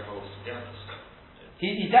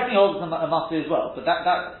 He definitely holds a master as well, but that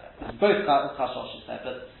both Chashosh said,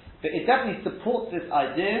 but it definitely supports this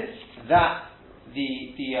idea that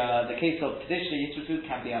the case of Kadesh Yisrutu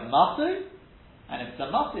can be a master, and if it's a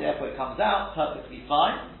master, therefore it comes out perfectly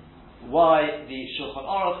fine. Why the Shulchan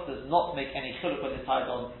Aruch does not make any chiluk when it's tied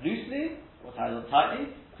on loosely or tied on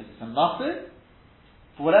tightly, because it's a master.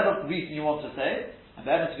 For whatever reason you want to say, and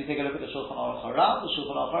then if you take a look at the Shulchan Aruch Harav, the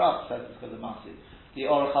Shulchan Aruch Harav says it's because of Masi. The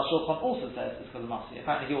Aruch HaShulchan also says it's because of Masi.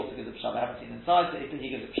 Apparently he also gives a pshat. I haven't seen inside, but he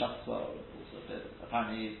gives a pshat as well. Also,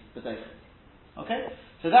 apparently he's the day. Okay?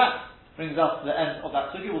 So that brings us to the end of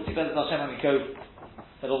that sugya. We'll see better Hashem when we go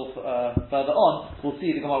a little further on. We'll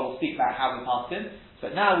see the Gemara will speak about how we passed in.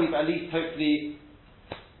 But now we've at least hopefully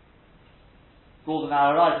broadened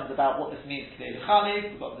our horizons about what this means today.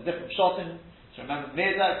 We've got the different shotim. So remember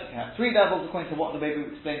Mirza, you can have three levels according to what the way we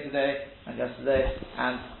explained today and yesterday,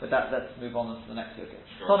 and with that let's move on to the next video.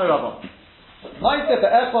 Tana Rabban. Maisa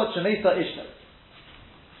be'echot shemisa ishta.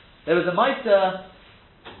 There was a Maisa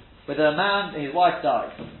with a man, his wife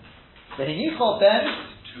died. The Hinichol ben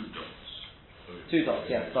two dots,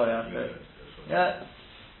 yeah, sorry, yeah.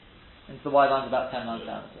 Into the white lines about 10 lines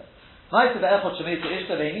down. Maisa be'echot shemisa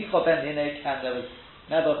ishta, the Hinichol ben hinek, and there was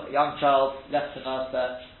never a young child left to nurse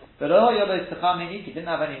there. But he didn't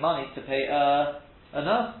have any money to pay a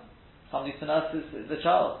nurse, somebody to nurse the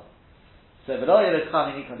child. So the nurse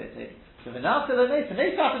happened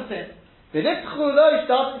to him.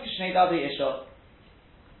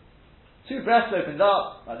 2 breasts opened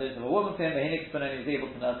up, like those of a woman for him, and he was able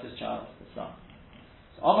to nurse his child, his son.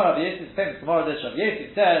 So Omar Rav Yosef, famous tomorrow dish, Rav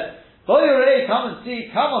Yosef said, Boyurei, come and see,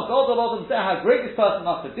 come on, God of say how great this person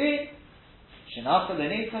must have been. Shenasa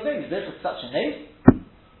l'neis kozeh, is there such a neis?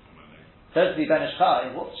 Says the Ben Ish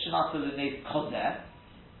Chai, what's Shenasa l'neis kozeh?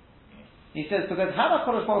 He says, because had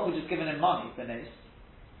HaKadosh Baruch Hu just given him money for neis,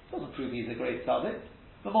 doesn't prove he's a great tzaddik.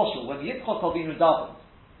 But Moshe, when Yitzchak Avinu davened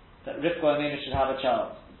that Rivka and Aminu should have a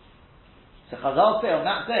child, so Chazal say on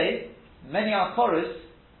that day, many Akoros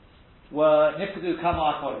were Nifkudu Kama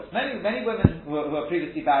Akoros. Many women who were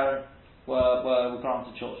previously barren were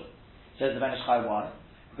granted children. Says the Ben Ish Chai, why?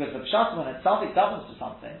 Because the Pshat, when a tzaddik davens for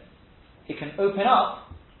something, it can open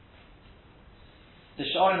up the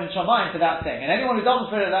Sha'arim and Shamayim for that thing. And anyone who davens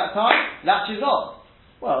for it at that time, latches on.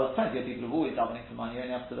 Well, there's plenty of people who've always davening for money. You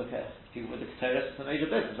only have to look at people with the Ketores. It's a major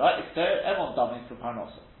business, right? The Ketores, everyone's davening for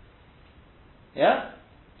Parnasa. Yeah?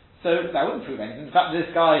 So that wouldn't prove anything. The fact that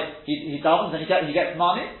this guy, he davens and he gets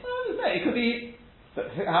money, it could be.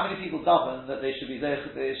 But how many people daven that they should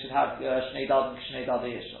have Shnei Dad and Shnei Dad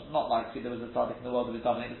Yishon? Not likely there was a tzaddik in the world that was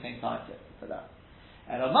davening at the same time for that.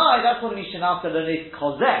 And Omai, that's what it means Shenafta L'Neis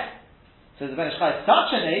Kozeh. So the Ben Ish Chai,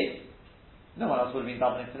 such a neis, no one else would have been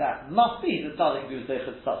davening for that. Must be the tzaddik who was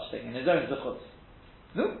zeichut such thing in his own zechut.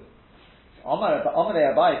 No. Omar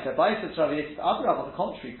Abai said, Abai said, Rav Yosef, Abraham, on the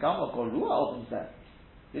contrary, Gama Gorua Odom said.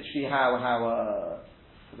 Literally, how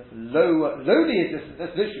lowly is this?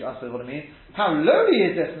 That's literally, I suppose what I mean. How lowly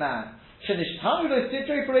is this man? Shenishtanu lo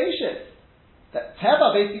sidrei bereshis. That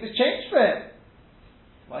Teva basically was changed for him.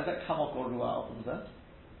 Why is that Gama Gorua Odom said?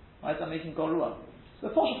 Why is that making Gorua? So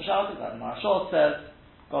the Posha Pshat is that. The Marashal says,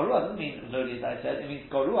 Gorua doesn't mean lowly as I said, it means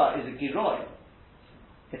Gorua is a Giroy.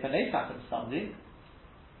 If an ace happens to somebody,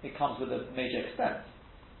 it comes with a major expense.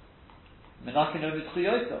 Menachino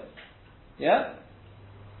mitchiyoto. Yeah?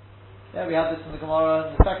 Yeah, we have this in the Gemara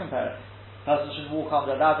in the second parak. Person shouldn't walk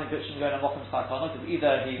under a loud but shouldn't go in a mokum sakana, because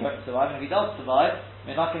either he won't survive, and if he does survive,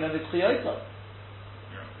 menachino mitchiyoto.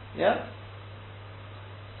 Yeah?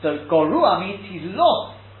 So Gorua means he's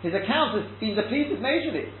lost. His account has been depleted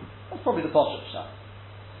majorly. That's probably the Posha Pshat.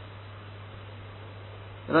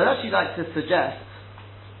 But I'd actually like to suggest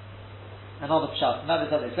another pshat, and that is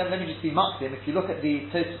this. Let me just be makdim. If you look at the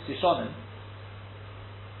Tosfos Yeshonim,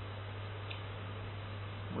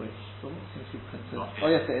 which doesn't seem to be printed. Oh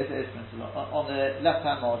yes, it is printed on the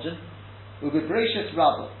left-hand margin. We'll be Bereshis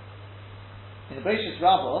Rabbah. In the Bereshis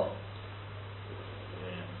Rabbah,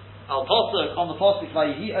 Al Pasuk on the Pasuk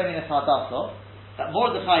Vayihi Omenes Hadassah, that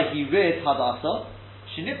Mordechai he reared Hadassah.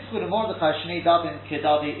 Shenitzchu to Mordechai Shnei Dadin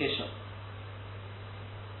Kedadi Isha.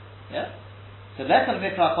 Yeah? So less than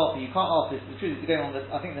Mikra Kofi, you can't ask this. The truth is going on this,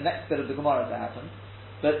 I think the next bit of the Gemara that happened,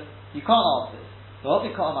 but you can't ask this. So what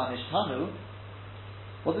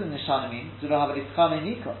does Nishtanu mean? Do not have a Nitzchane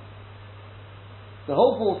Nika. The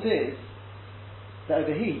whole fault is that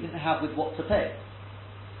over here he didn't have with what to pay.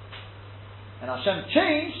 And Hashem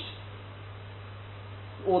changed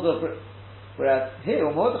all the. Whereas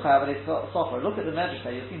here, Mordechai had a software. Look at the Medrash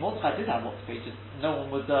there. You'll see Mordechai did have what to pay. Just no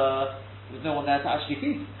one would. There was no one there to actually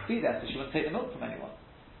feed her, so she wouldn't take the milk from anyone.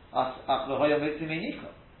 Therefore,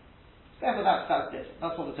 that's different.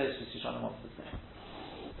 That's what the Tosfos Yeshonim wants to say.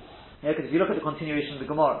 Yeah, because if you look at the continuation of the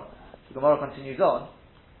Gemara continues on.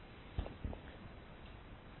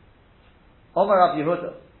 Omar Rav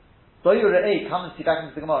Yehuda, Doyurei, come and see back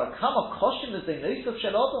into the Gemara. Kama koshim is the neis of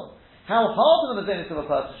Shelodom. How hard are the mazonos of a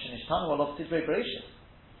person? Shenishtanu alof tidrei bereshis.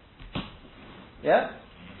 Yeah,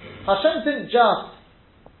 Hashem didn't just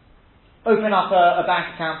open up a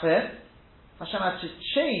bank account for him. Hashem had to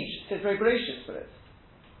change tidrei bereshis for it.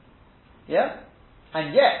 Yeah,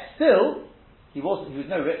 and yet still he was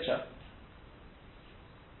no richer.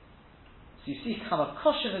 So you see, kama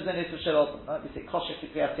koshim is the neis of Shelodom. Right? We say koshim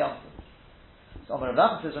tikrias yamsim. So Amar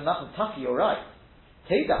Rav says, Rav Taki, you're right.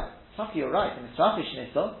 Teda, Taki, you're right. In Mitzrafish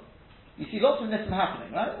Nisa, you see lots of Nisim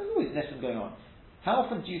happening, right? There's always Nisim going on. How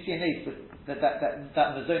often do you see a Nes that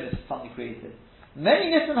Mazonis is suddenly created?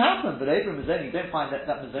 Many Nisim happen, but over in Mazonis, you don't find that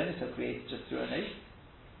Mazonis are created just through a Nes.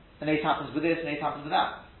 A Nes happens with this, a Nes happens with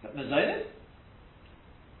that. But Mazonis?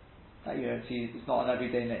 That you don't see, it's not an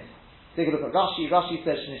everyday Nes. Take a look at Rashi. Rashi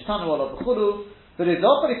says, Shnishtanu ala b'chulu, but it's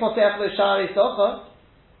often if lo shari sofa.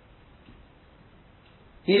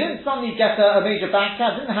 He didn't suddenly get a major bank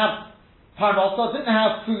account, didn't have parnasa, didn't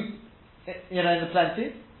have food, in the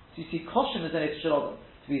plenty. So you see, caution is in it shalom.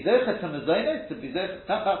 To be zochet to mazonos, to be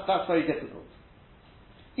zochet, that's very difficult.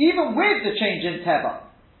 Even with the change in teva,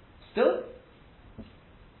 still,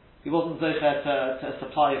 he wasn't zochet to a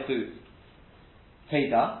supply of food.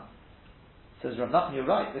 Teda, says Rav Nachman, you're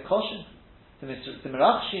right, the caution. the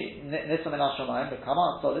Mirachshi Nisim and Ashamayim, the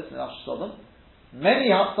Kama Hatzolis and Ashodom. Many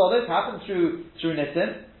Hatzolis happen through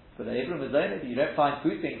Nisim, but the Abram is only, you don't find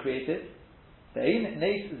food being created. The Ein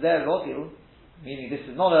Neis Zer Rogil, meaning this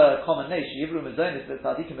is not a common nation. Yibrum is only that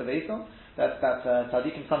Tzadikim Bevesom, that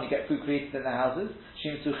Tzadikim suddenly get food created in their houses.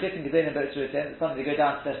 Shim Suchitim Gedenim Be'etzuritem, suddenly they go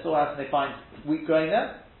down to their storehouse and they find wheat growing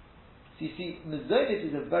there. So you see, Mizonis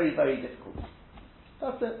is a very, very difficult.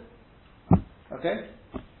 That's it. Okay?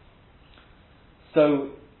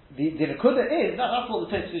 So, the Nakuda is, that's what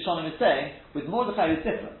the Tosfos Rishonim is saying, with Mordechai is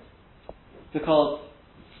different. Because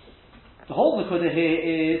the whole Nakuda here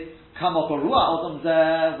is, Kamok or Ruah Odom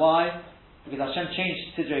Zeh, why? Because Hashem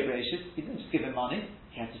changed Sidrei Bereshis. He didn't just give him money,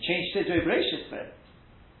 he had to change Sidrei Bereshis for it.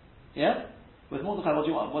 Yeah? With Mordechai, what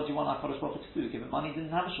do you want HaKadosh Baruch Hu to do? Give him money, he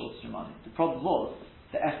didn't have a shortage of money. The problem was,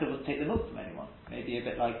 that Esther wouldn't take the milk from anyone. Maybe a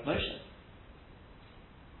bit like Moshe.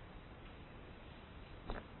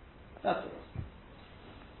 That's it.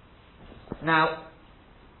 Now,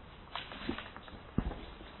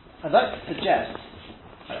 I'd like to suggest,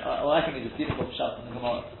 what I think is a beautiful pshat in the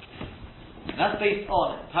Gemara, and that's based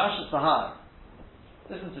on Parashat Sahar.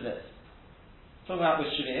 Listen to this. Talking about with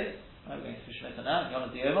Shvi'is, we're going to Shvi'is now, Yom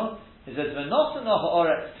HaDiyoma, it says, V'nosen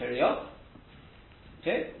ha'oretz period,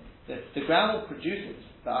 okay, the ground will produce it.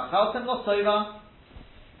 V'achaltem lo soiva,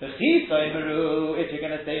 v'chi soimeru, if you're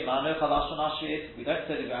going to say, Manu chalash on Ashvit, we don't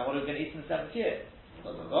say the ground, what are we going to eat in the 7th year?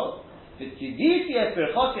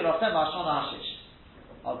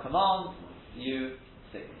 I'll command you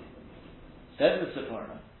 6. Says the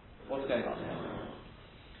Sephora. What's going on here?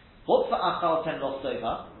 What's the achal ten lo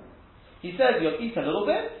soiva? He says you'll eat a little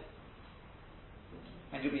bit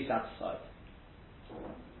and you'll be satisfied.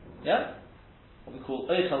 Yeah? What we call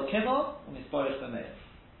eichel kimo and mispoich b'meir.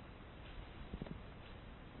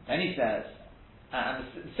 Then he says, and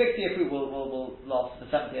the 6th year fruit will last the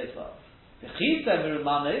 7th year as well.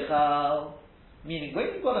 Meaning, when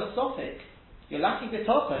you've got a suffix, you're lacking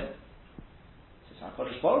bitochen, says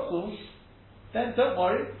HaKadosh Baruch Hu, then don't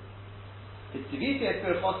worry. It's tiviti et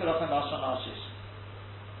perchot yirachem lashon ashish.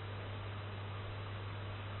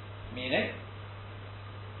 Meaning,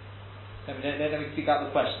 let me speak out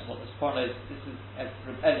the question. What this point is, this is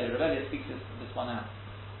as Rebellion speaks this one out.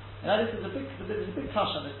 And now there's a big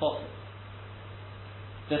touch on this topic.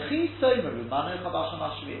 The chi soimeru manu chadash on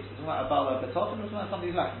ashvit. We're talking about a bala betochen, we're talking about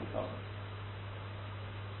somebody who's lacking betochen.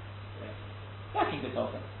 Lacking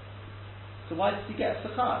betochen. So why does he get a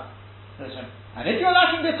sechar? And if you're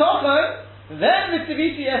lacking betochen, then the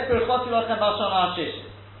tiviti es berchot yilachem lashon ashish.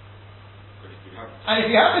 And if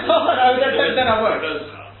you have betochen, then I won't.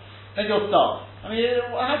 Then you'll stop. I mean,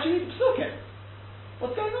 how do you read the psukim?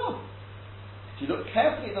 What's going on? If you look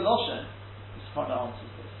carefully at the Loshen, this part answers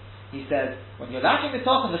this. He says, when you're lacking the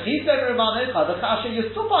talk on the Chisa Remanecha, the Chasha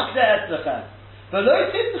Yusupak Ze'etzlechem. But lo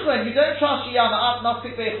Yitzchak, you don't trust Yama At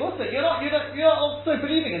Masik Beichusa, you're not also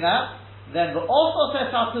believing in that, then the also says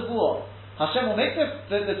how Tavur. Hashem will make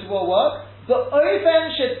the Tavur work, the Oven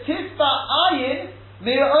Shetifba Ayin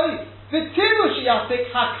Mira'oy, the Tiru Shiyasik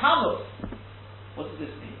Hakamus. What does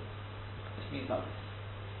this mean? This means like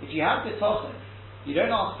this. If you have the Tochen, you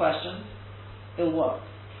don't ask questions, it'll work.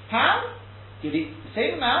 How? You'll eat the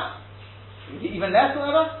same amount, you'll eat even less,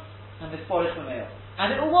 however, and this porridge for meal.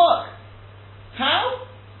 And it'll work. How?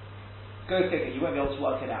 Go figure, you won't be able to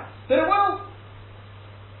work it out. But it will.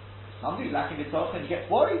 Somebody's lacking the talk and he gets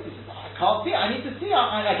worried. He says, I can't see it, I need to see it.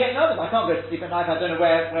 I get nervous, I can't go to sleep at night, I don't know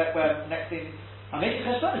where next thing. I'm making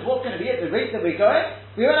cheshbon, what's going to be at the rate that we're going?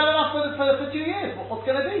 We won't have enough for 2 years. What's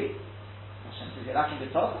going to be? Hashem says, you're lacking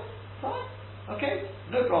the talk? Fine. Okay,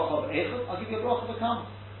 no bracha of echad, I'll give you a bracha of a kam.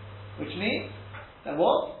 Which means, that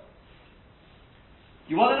what?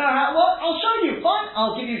 You want to know how it works? I'll show you, fine,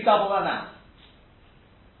 I'll give you double amount.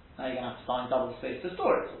 Now you're going to have to find double space to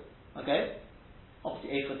store it. Okay?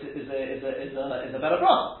 Obviously echad is a better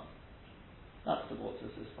bracha. That's the water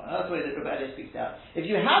this point. That's the way that Rebbe speaks out. If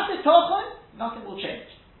you have the tochen, nothing will change.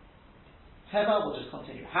 Teva will just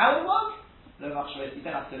continue. How it works? No machshavos, you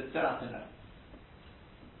don't have to know.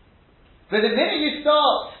 But the minute you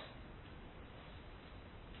start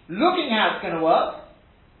looking how it's going to work,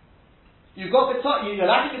 you've got you're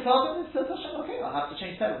lacking the target, and it's okay, I'll have to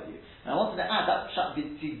change that with you. And I wanted to add that pshat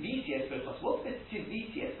v'tiviti es berchos. What's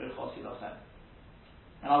v'tiviti es berchos yilachem?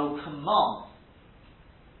 And I will command.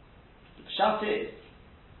 The pshat is,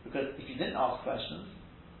 because if you didn't ask questions,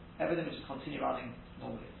 everything would just continue running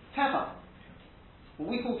normally. Teva. What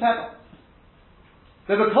we call teva.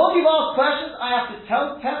 But because you've asked questions, I have to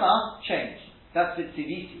tell Teva, change. That's the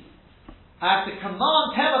tiviti. I have to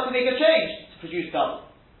command Teva to make a change, to produce double.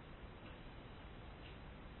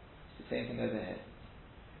 It's the same thing over here.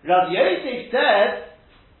 Rav Yosef said,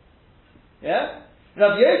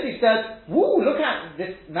 Rav Yosef said, woo, look at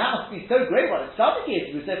this man must be so great, what a tzaddik he is,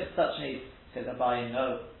 he was there for such need. Says Abaye,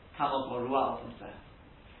 no, Kamol Boruah wasn't there.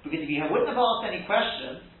 Because if he wouldn't have asked any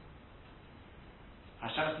questions,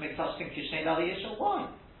 Hashem has to make such thing Kishnei Dali Yishal. Why?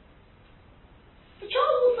 The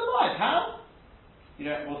child will survive. How?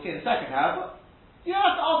 We'll see in a second how, but you don't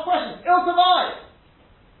have to ask questions. It'll survive.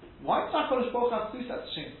 Why does HaKadosh Baruch Hu have to do such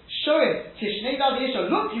thing? Show him Kishnei Dali Yishal.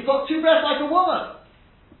 Look, you've got two breasts like a woman.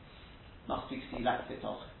 Must be see lack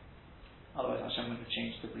of. Otherwise Hashem would have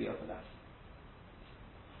changed the Bria for that.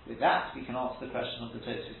 With that, we can answer the question of the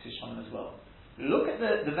Tosfos Yishanim as well. Look at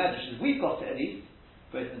the medrashes. We've got it at least,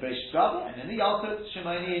 both in the Bereshit Rabbah and in the Yalkut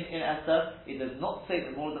Shimoni in Esther. It does not say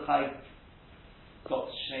that Mordechai got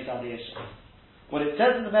Shnei Dali Yishal. What it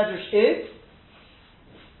says in the medrash is,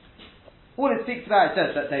 all it speaks about, it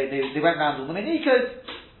says that they went round all the Menikas,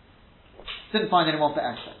 didn't find anyone for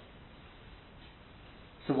Esther.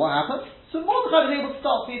 So what happened? So Mordechai was able to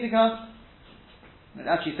start feeding her. It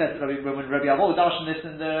actually says that when Rabbi Avoh darshan this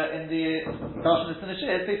in the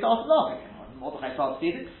Shir, they started laughing. Mordechai started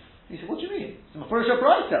feeding. He said, "What do you mean? It's a Mefurish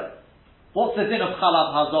Braita. What's the din of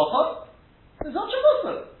Chalav Hazocha? It's not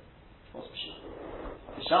Shavuot. What's the Pshat?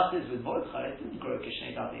 The Pshat is with Mordechai. It didn't grow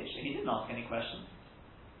Kishnei Dali Yishal. He didn't ask any questions.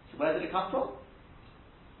 So where did it come from?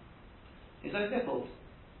 His own nipples.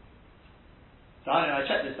 So I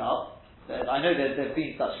checked this out. I know there's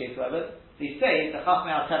been such cases, however. They say the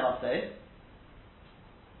Chachmei Al-Teva say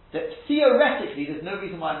that theoretically there's no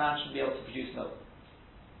reason why a man shouldn't be able to produce milk.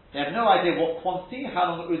 They have no idea what quantity,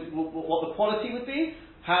 how long it was, what the quality would be,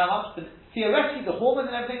 how much, but theoretically the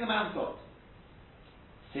hormones and everything the man's got.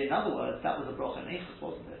 So in other words, that was a bracha nechus,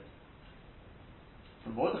 wasn't it?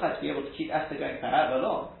 For Mordechai to be able to keep Esther going for however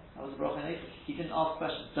long, that was a bracha nechus. He didn't ask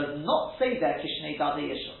questions. Does not say there Kishnei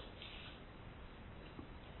Dali Yishal.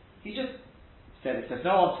 He just said it says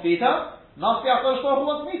no one to feed her, must be HaKadosh Baruch Hu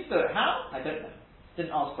wants me to do it. How? I don't know.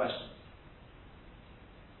 Didn't ask questions.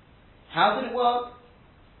 How did it work?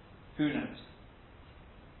 Who knows?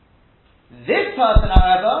 This person,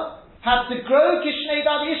 however, had to grow Kishnei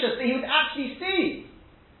Dali Yishal so he would actually see.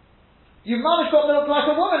 You've managed got to look like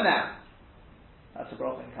a woman now. That's a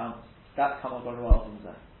bracha in counts. That's Kamol Boruah from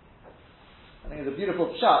there. I think it's a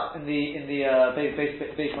beautiful shot based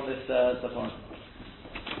on this Safon.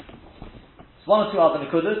 It's one or two other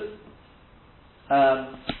nekudas.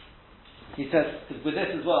 He says, because with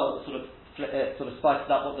this as well, sort of spices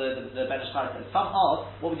up what the Ben Ish Chai says. Some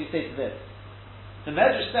ask, what would you say to this? The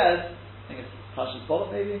Medrash says, I think it's Pashas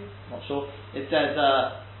Bolot maybe, I'm not sure. It says,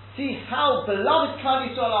 see how beloved Klal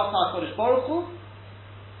Yisrael are to HaKadosh Baruch Hu,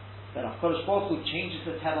 that HaKadosh Baruch Hu changes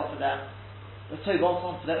the teva for them. Let's say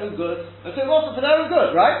for their own good. Let's say for their own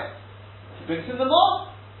good, right? He brings in the Mon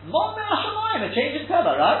Me'ashamayim, a change in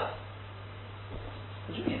teva, right?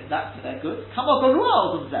 What do you mean? Is that for their good? Kamol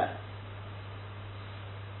Boruah wasn't there.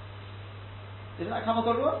 Isn't that Kamol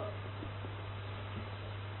Boruah?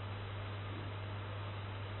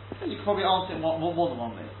 You can probably answer it more than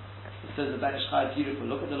one way. It says the Ben Ish Chai is beautiful.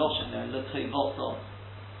 Look at the Loshen there.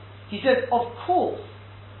 He says, of course,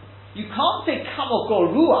 you can't say Kamol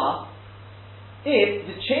Boruah if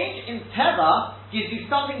the change in Teva gives you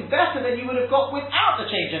something better than you would have got without the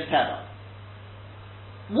change in Teva.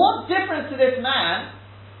 What difference to this man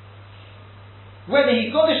whether he's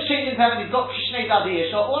got this change in Teva and he's got Kishnei Dali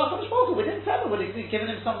Yishal or HaKadosh Baruch Hu within Teva would have given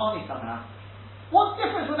him some money somehow? What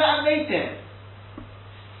difference would that have made to him?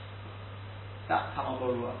 That's Kamol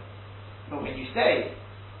Boruah. But when you say,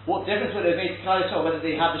 what difference would it have made to Klal Yisrael whether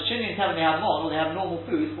they have the Shin in Teva and they have Mon or they have normal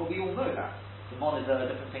food? Well, we all know that. The Mon is a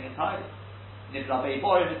different thing entirely. Nibla Bei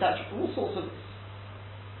Borim, etc. All sorts of...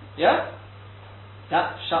 Yeah?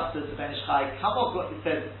 That shuts the Ben Ish Chai. Kamol Boruah, it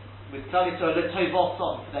says, with Klal Yisrael, le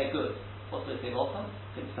toivoson, for their good. What's the toivoson?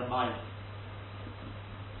 It's the mind.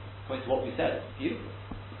 According to what we said, it's beautiful.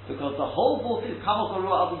 Because the whole book is Kamol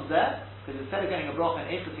Boruah wasn't there, because instead of getting a bracha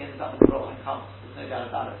and echus, he ended up with a bracha and counts. There's no doubt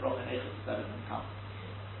about it, bracha and echus is better than counts.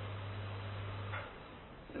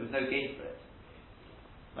 There was no gain for it.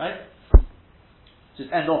 Right?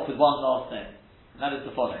 Just end off with one last thing. And that is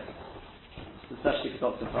the following. Especially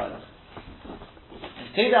for Dr. Friday. In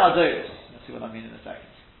Seder Azoros, you'll see what I mean in a second.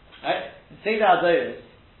 Right? In Seder Azoros,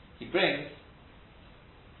 he brings,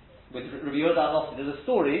 with Rabbi Yehuda Anosi, there's a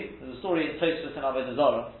story in Tosfos and Avodah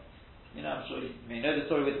Zarah. You know, I'm sure you may know the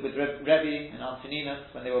story with Rebbe and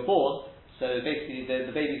Antoninus when they were born. So basically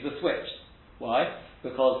the babies were switched. Why?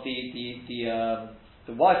 Because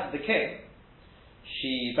the wife of the king,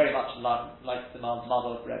 she very much liked the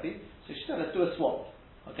mother of Rebbe, so she said, let's do a swap.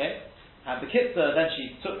 Okay? And the kids, then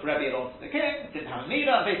she took Rebbe along to the king, didn't have a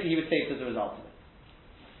midah, and basically he was saved as a result of it.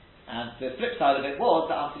 And the flip side of it was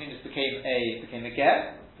that Antoninus became a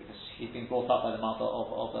ger, because he'd been brought up by the mother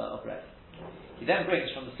of Red. He then brings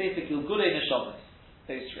from the Sefer Gilgulei Neshamas,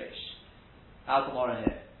 Beis Reish, Al Gemara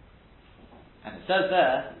here. And it says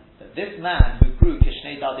there that this man who grew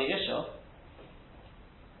Kishnei Dadi Isha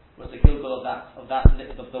was the Gilgul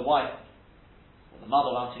of the wife, or the mother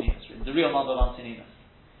of Antoninus, the real mother of Antoninus.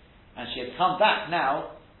 And she had come back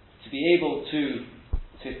now to be able to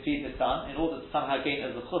feed the son in order to somehow gain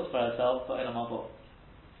as a chut for herself for Elam Avot.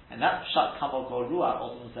 And that Pshat Kamo Gorua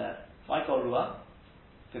also was there. Why Gorua?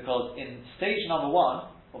 Because in stage number 1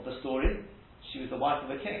 of the story, she was the wife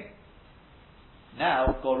of a king.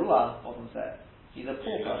 Now, Gorua wasn't there. He's a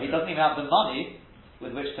pauper. He doesn't even have the money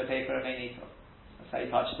with which to pay for a Meinito. That's how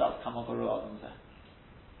he touches up. Kamo Gorua wasn't there.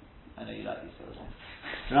 I know you like these sort of things.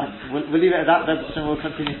 Right, we'll leave it at that. We'll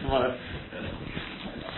continue tomorrow.